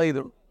before I tell you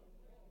the rule.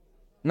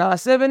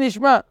 Na'aseh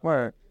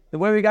v'nishma. The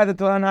way we got the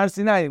Torah on Har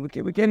Sinai,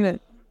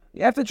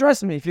 you have to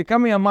trust me. If you're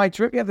coming on my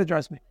trip, you have to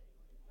trust me.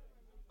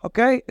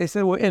 Okay? They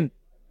said, we're in.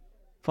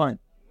 Fine.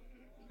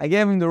 I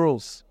gave him the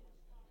rules.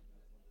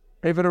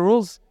 Ready for the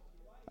rules?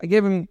 I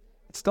gave him,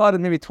 it started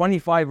maybe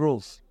 25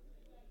 rules.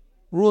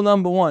 Rule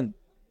number 1.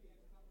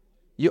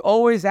 You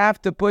always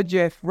have to put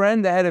your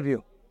friend ahead of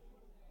you.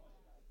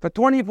 For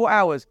 24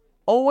 hours,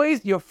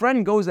 always your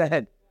friend goes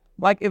ahead.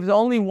 Like if there's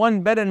only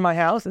one bed in my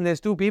house and there's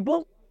 2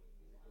 people,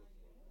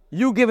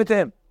 you give it to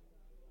him.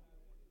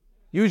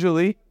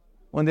 Usually,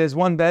 when there's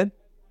one bed,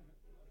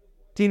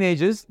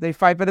 teenagers, they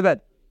fight for the bed.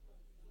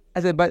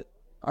 I said, but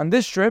on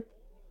this trip,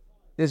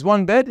 there's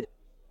one bed,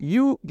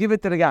 you give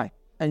it to the guy,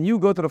 and you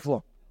go to the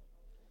floor.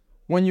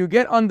 When you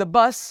get on the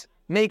bus,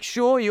 make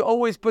sure you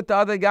always put the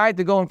other guy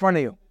to go in front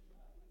of you.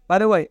 By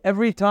the way,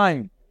 every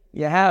time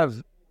you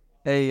have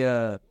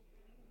you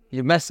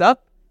mess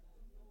up,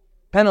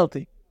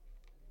 penalty.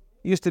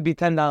 Used to be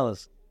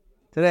 $10.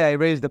 Today I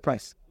raised the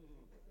price.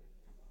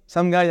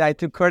 Some guy I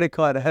took credit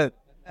card ahead.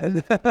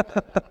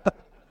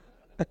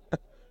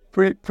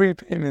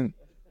 Prepayment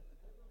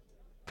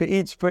for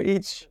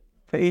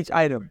each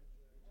item,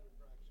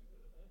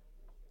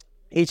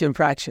 each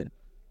infraction.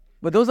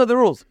 But those are the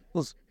rules.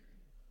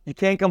 You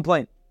can't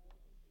complain.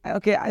 I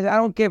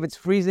don't care if it's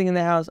freezing in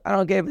the house. I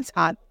don't care if it's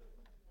hot.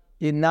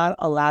 You're not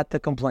allowed to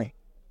complain.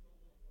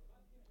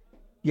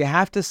 You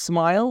have to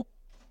smile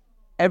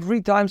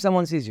every time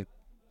someone sees you.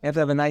 You have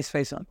to have a nice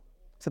face on.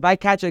 So if I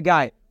catch a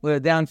guy with a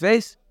down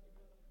face,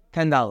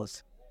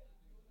 $10.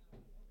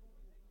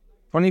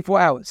 24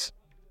 hours.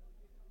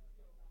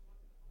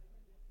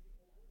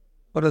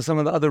 What are some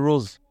of the other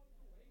rules?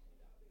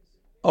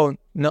 Oh,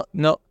 no.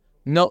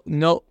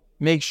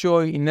 Make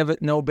sure you never,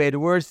 no bad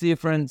words to your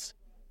friends.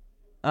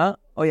 Huh?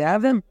 Oh, you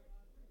have them?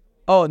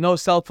 Oh, no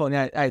cell phone.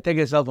 Yeah, I take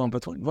your cell phone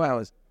for 24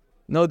 hours.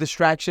 No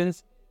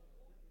distractions.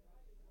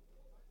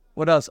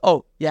 What else?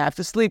 Oh, you have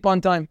to sleep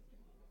on time.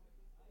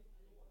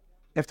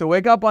 You have to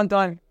wake up on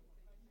time.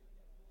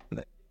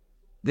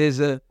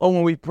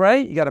 When we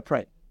pray, you got to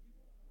pray.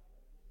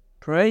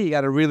 Pray, you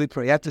got to really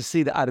pray. You have to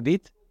see the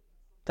arbit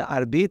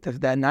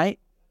of that night.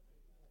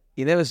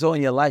 You never saw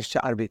in your life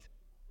arbit.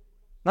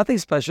 Nothing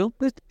special.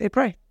 They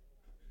pray.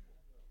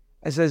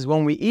 It says,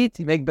 when we eat,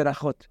 you make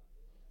berachot.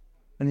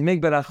 When you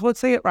make berachot,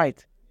 say it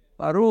right.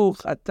 Baruch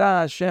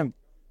atah Hashem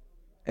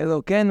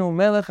Elokeinu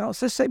melech.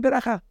 Just say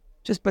beracha.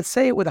 But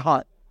say it with a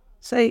heart.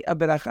 Say a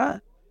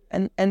beracha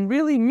and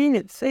really mean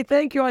it. Say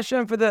thank you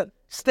Hashem for the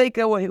steak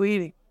that we're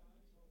eating.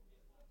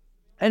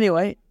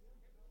 Anyway,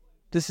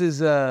 this is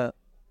the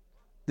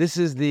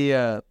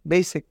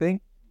basic thing.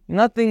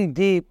 Nothing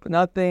deep,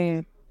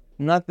 nothing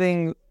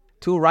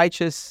too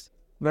righteous.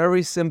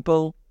 Very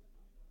simple.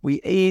 We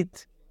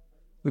eat,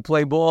 we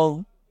play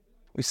ball,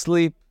 we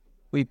sleep,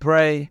 we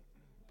pray,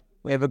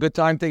 we have a good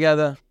time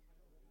together.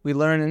 We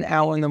learn an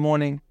hour in the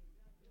morning.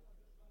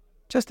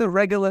 Just a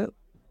regular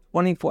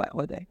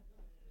 24-hour day.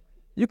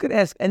 You could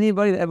ask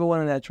anybody that ever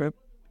went on that trip.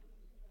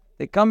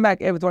 They come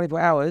back every 24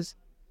 hours.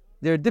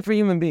 They're a different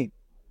human being.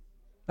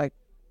 Like,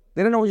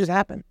 they don't know what just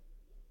happened.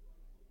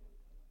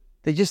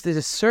 There's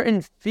a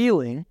certain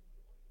feeling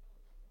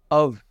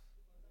of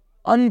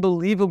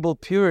unbelievable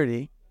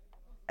purity,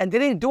 and they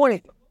didn't do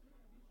anything.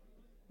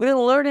 We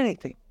didn't learn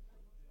anything.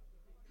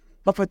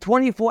 But for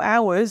 24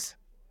 hours,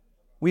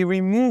 we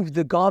removed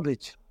the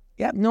garbage.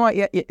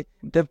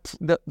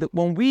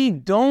 When we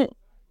don't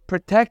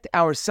protect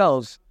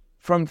ourselves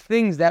from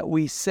things that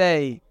we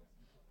say,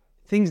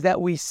 things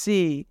that we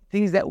see,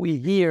 things that we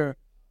hear,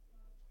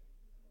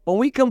 when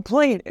we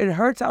complain, it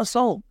hurts our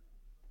soul.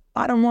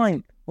 Bottom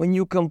line, when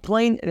you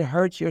complain, it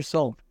hurts your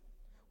soul.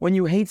 When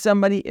you hate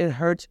somebody, it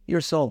hurts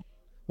your soul.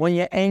 When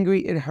you're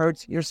angry, it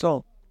hurts your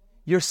soul.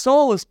 Your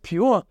soul is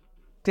pure.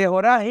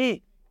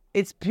 Tehorahi,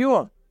 it's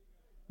pure.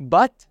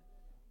 But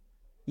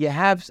you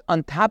have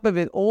on top of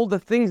it all the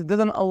things that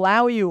doesn't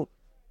allow you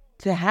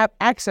to have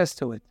access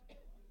to it.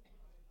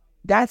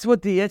 That's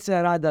what the Yetzer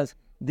Hara does.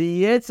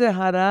 The Yetzer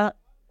Hara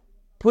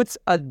puts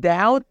a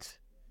doubt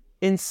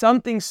in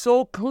something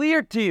so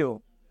clear to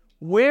you.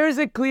 Where is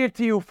it clear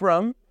to you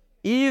from?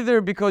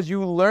 Either because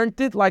you learned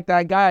it, like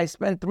that guy I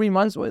spent 3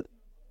 months with,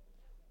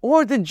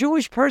 or the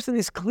Jewish person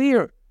is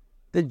clear.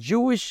 The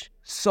Jewish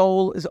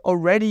soul is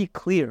already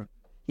clear.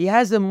 He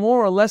has a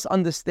more or less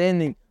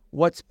understanding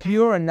what's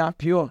pure and not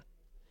pure.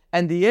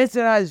 And the Yetzer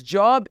Hara's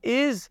job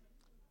is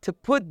to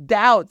put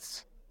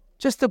doubts,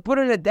 just to put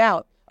in a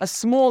doubt. A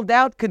small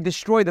doubt could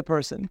destroy the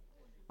person.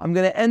 I'm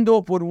going to end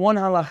off with one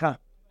halacha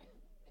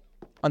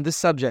on this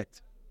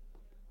subject.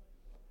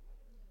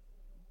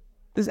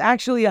 There's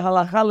actually a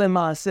halacha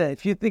lema'aseh.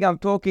 If you think I'm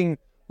talking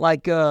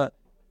like,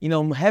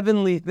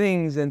 heavenly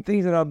things and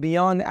things that are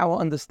beyond our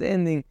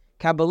understanding,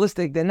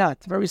 Kabbalistic, they're not.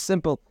 It's very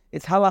simple.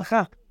 It's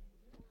halacha.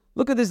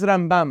 Look at this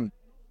Rambam.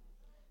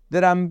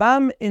 The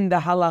Rambam in the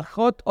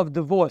halachot of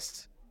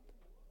divorce.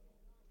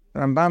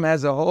 Rambam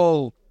has a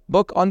whole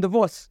book on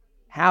divorce,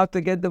 how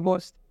to get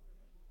divorced.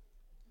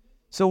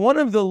 So one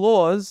of the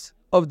laws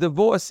of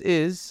divorce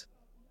is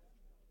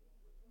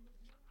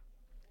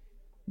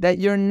that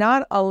you're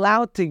not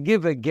allowed to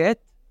give a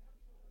get,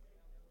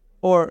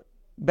 or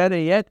better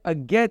yet, a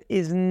get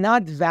is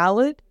not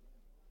valid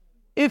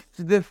if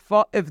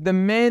the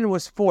man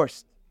was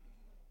forced.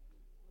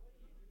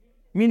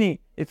 Meaning,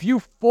 if you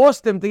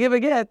forced him to give a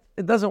get,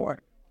 it doesn't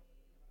work.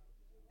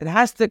 It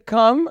has to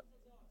come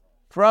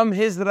from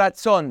his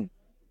ratzon.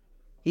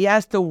 He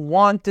has to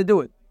want to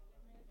do it.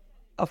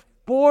 A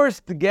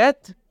forced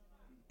get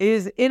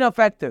is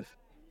ineffective.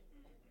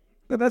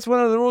 But that's one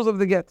of the rules of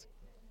the get.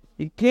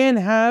 You can't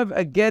have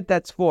a get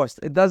that's forced.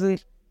 It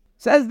doesn't.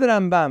 Says the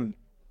Rambam.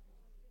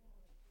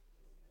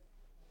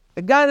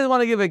 A guy doesn't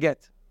want to give a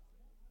get.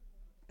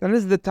 And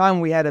this is the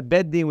time we had a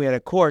bed din, we had a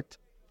court.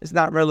 It's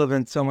not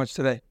relevant so much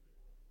today.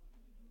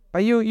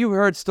 But you've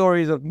heard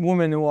stories of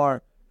women who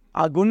are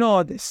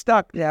agunot, they're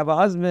stuck, they have a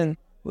husband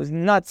who's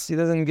nuts, he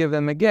doesn't give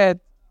them a get.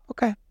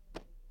 Okay.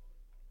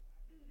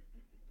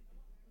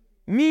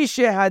 Mi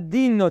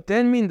shehadin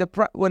noten mean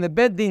when the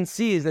bed din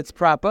sees it's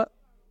proper,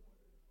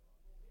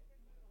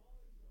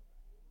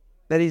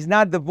 that he's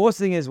not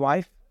divorcing his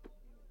wife,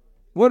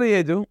 what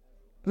do?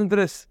 Listen to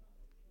this.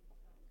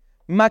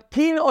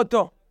 Makin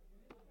oto.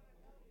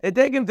 They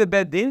take him to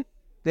bed din,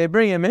 they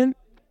bring him in.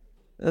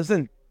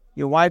 Listen,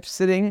 your wife's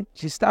sitting,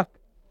 she's stuck.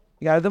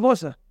 You gotta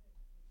divorce her.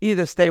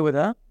 Either stay with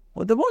her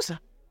or divorce her.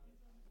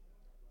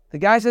 The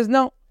guy says,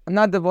 no, I'm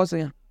not divorcing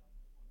her.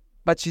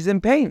 But she's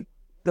in pain.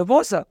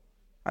 Divorce her.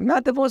 I'm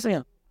not divorcing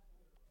her.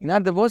 You're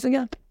not divorcing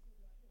her?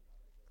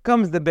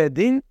 Comes the bed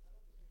din,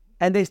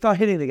 and they start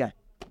hitting the guy.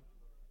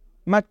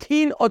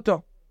 Makin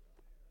oto.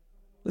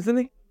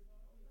 Listening?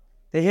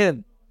 They hit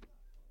him.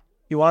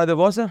 You want to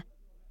divorce her?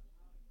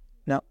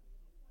 No.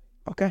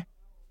 Okay.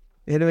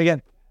 They hit him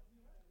again.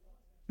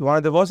 You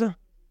want to divorce her?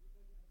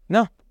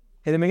 No.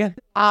 Hit him again.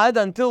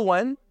 Until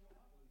when?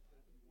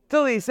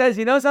 Till he says,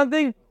 you know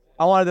something?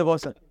 I want to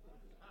divorce her.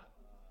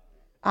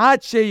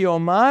 Ad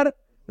sheyomar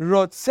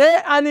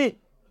rotze ani.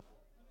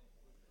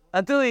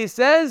 Until he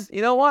says,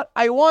 you know what?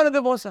 I want to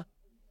divorce her.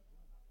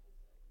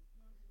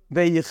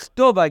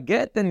 Veyichtov a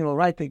get, then he will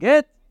write the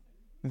get.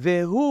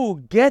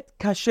 Vehu get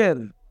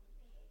kasher.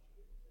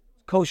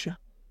 Kosher.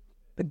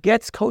 The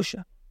get's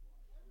kosher.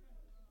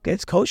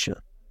 Get's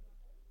kosher.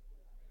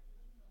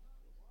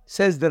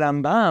 Says the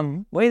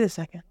Rambam, wait a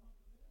second.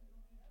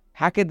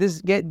 How could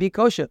this get be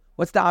kosher?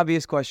 What's the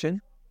obvious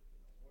question?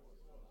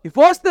 You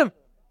forced him.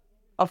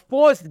 A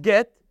forced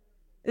get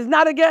is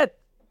not a get.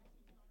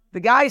 The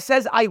guy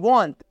says, I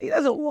want. He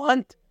doesn't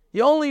want.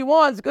 He only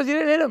wants because you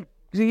didn't hit him.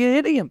 Because you're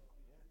hitting him.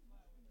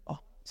 Oh,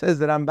 says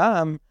the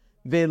Rambam,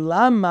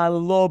 Velama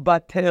lo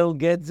batel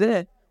get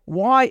zeh.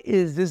 Why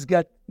is this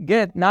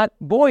get not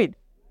void?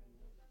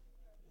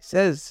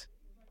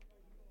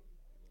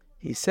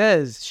 He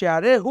says,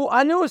 She'arehu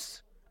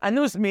anus.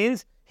 Anus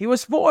means he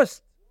was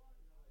forced.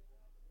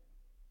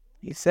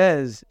 He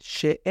says,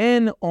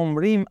 She'en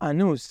omrim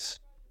anus.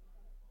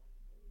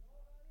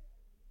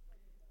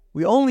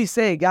 We only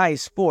say a guy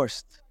is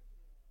forced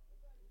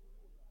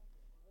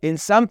in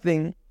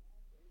something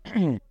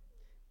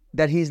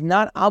that he's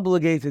not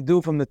obligated to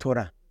do from the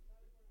Torah.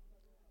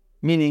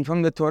 Meaning,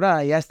 from the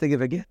Torah, he has to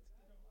give a get.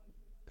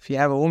 If you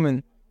have a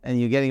woman and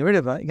you're getting rid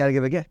of her, you got to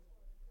give a get.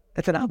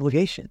 That's an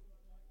obligation.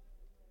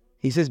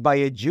 He says, by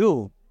a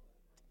Jew,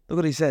 look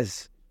what he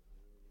says.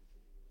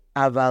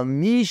 Aval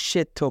mi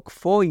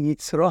shetokfo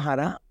yitzro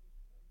hara.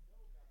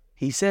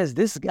 He says,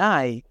 this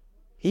guy,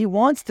 he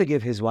wants to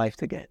give his wife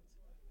the get.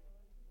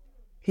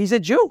 He's a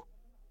Jew.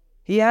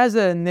 He has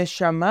a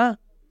neshama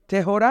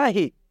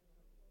tehorahi.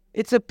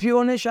 It's a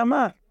pure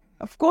neshama.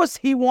 Of course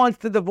he wants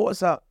to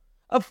divorce her.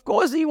 Of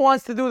course he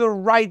wants to do the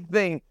right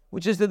thing,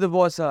 which is to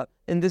divorce her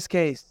in this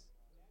case.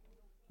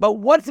 But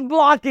what's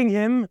blocking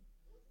him?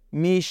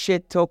 Mi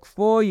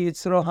shetokfo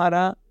yitzro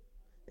hara.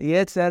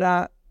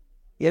 Yetzera.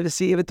 You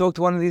ever talk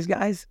to one of these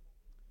guys?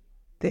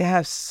 They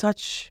have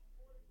such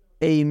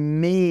a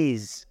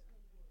maze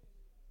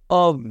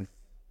of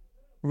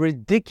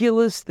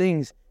ridiculous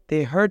things.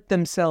 They hurt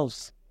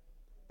themselves.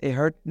 They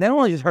not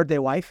only just hurt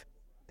their wife,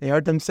 they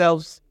hurt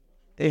themselves.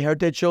 They hurt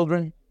their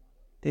children.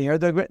 They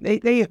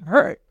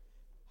hurt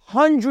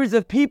hundreds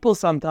of people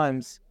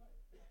sometimes.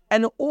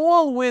 And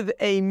all with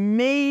a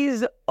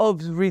maze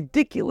of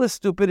ridiculous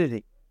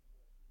stupidity.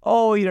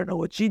 Oh, you don't know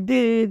what she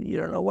did. You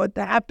don't know what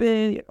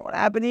happened. You don't know what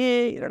happened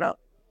here. You don't know.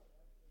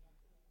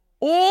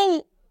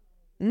 All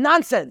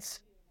nonsense.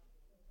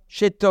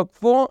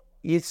 Shetokfo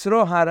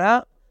yitzro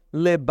hara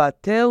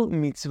lebatel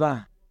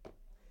mitzvah.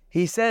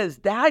 He says,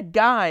 that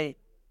guy,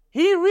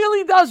 he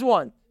really does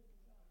want.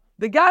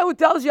 The guy who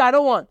tells you, I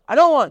don't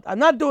want, I'm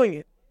not doing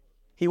it.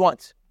 He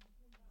wants.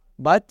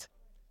 But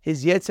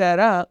his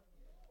Yetzirah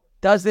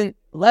doesn't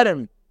let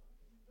him.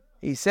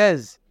 He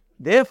says,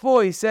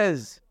 therefore he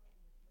says,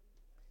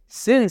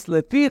 since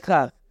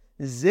lefichach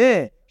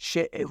ze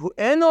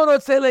she'enu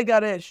rotze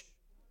legaresh,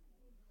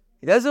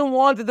 he doesn't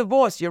want a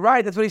divorce. You're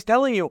right, that's what he's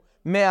telling you.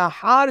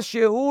 Me'achar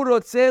shehu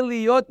rotze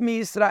liyot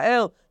mi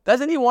Yisrael.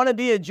 Doesn't he want to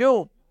be a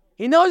Jew?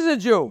 He knows he's a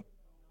Jew.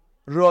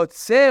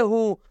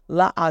 Rotzehu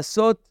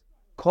la'asot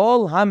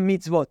kol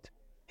ha-mitzvot.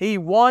 He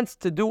wants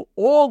to do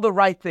all the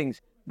right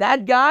things.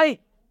 That guy,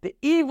 the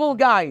evil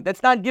guy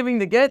that's not giving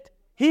the get,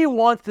 he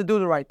wants to do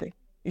the right thing.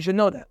 You should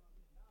know that.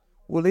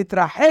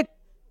 Ulitrahek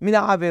min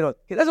ha'averot.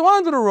 He doesn't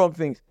want to do the wrong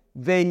things.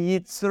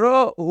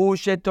 Ve'yitzro hu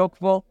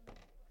shetokfo.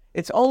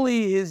 It's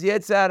only his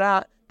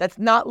Yetzirah that's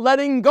not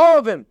letting go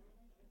of him.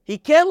 He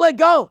can't let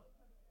go.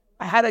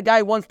 I had a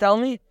guy once tell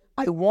me,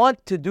 I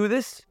want to do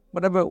this,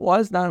 whatever it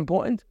was, not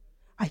important.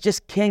 I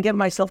just can't get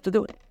myself to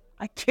do it.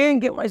 I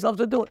can't get myself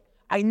to do it.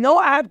 I know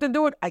I have to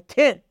do it. I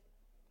can't.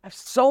 I have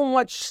so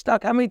much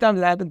stuck. How many times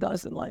has that happened to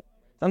us in life?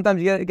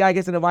 Sometimes a guy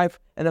gets in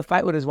a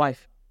fight with his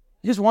wife.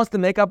 He just wants to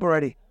make up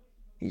already.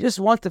 He just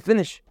wants to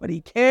finish, but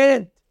he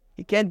can't.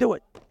 He can't do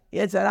it.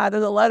 Yetzirah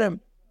doesn't let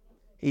him.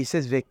 He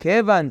says,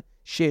 "Vekevan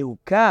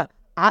sheuka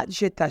at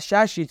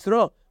shetashash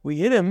yitro." We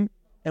hit him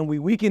and we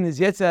weaken his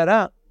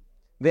Yetzirah.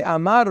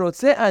 Ve'amar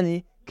rotze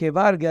ani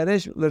kevar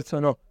garesh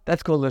l'rtzono.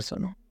 That's called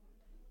l'rtzono.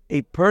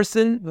 A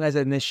person who has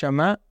a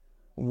neshama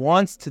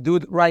wants to do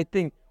the right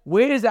thing.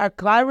 Where does our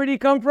clarity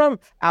come from?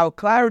 Our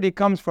clarity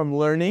comes from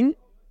learning,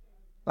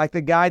 like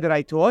the guy that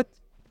I taught.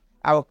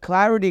 Our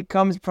clarity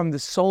comes from the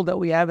soul that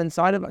we have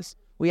inside of us.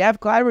 We have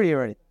clarity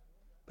already.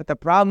 But the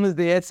problem is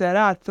the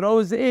Yetzirah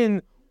throws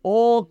in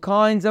all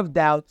kinds of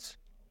doubts.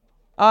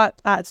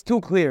 It's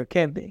too clear.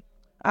 Can't be.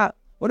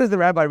 What does the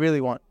rabbi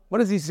really want?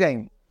 What is he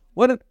saying?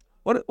 Is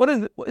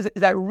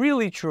that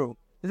really true?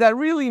 Does that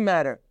really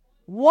matter?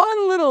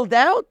 One little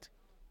doubt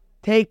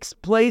takes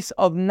place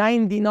of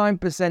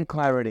 99%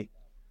 clarity.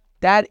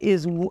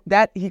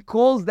 He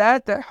calls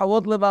that the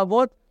Hawot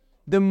Levavot,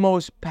 the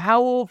most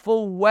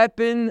powerful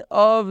weapon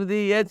of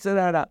the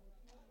Yetzirah.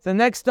 So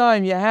next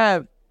time you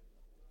have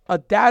a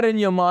doubt in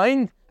your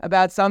mind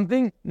about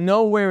something,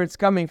 know where it's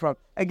coming from.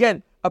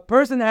 Again, a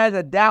person has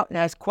a doubt and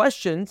has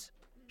questions,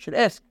 should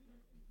ask.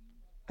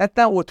 That's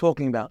not what we're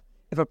talking about.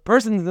 If a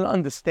person doesn't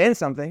understand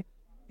something,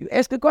 you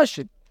ask a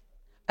question.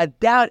 A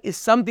doubt is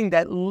something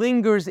that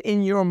lingers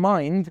in your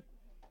mind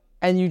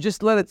and you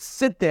just let it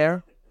sit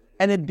there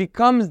and it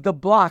becomes the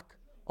block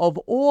of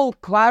all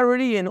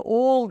clarity and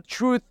all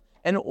truth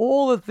and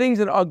all the things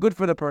that are good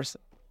for the person.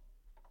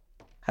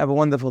 Have a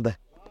wonderful day.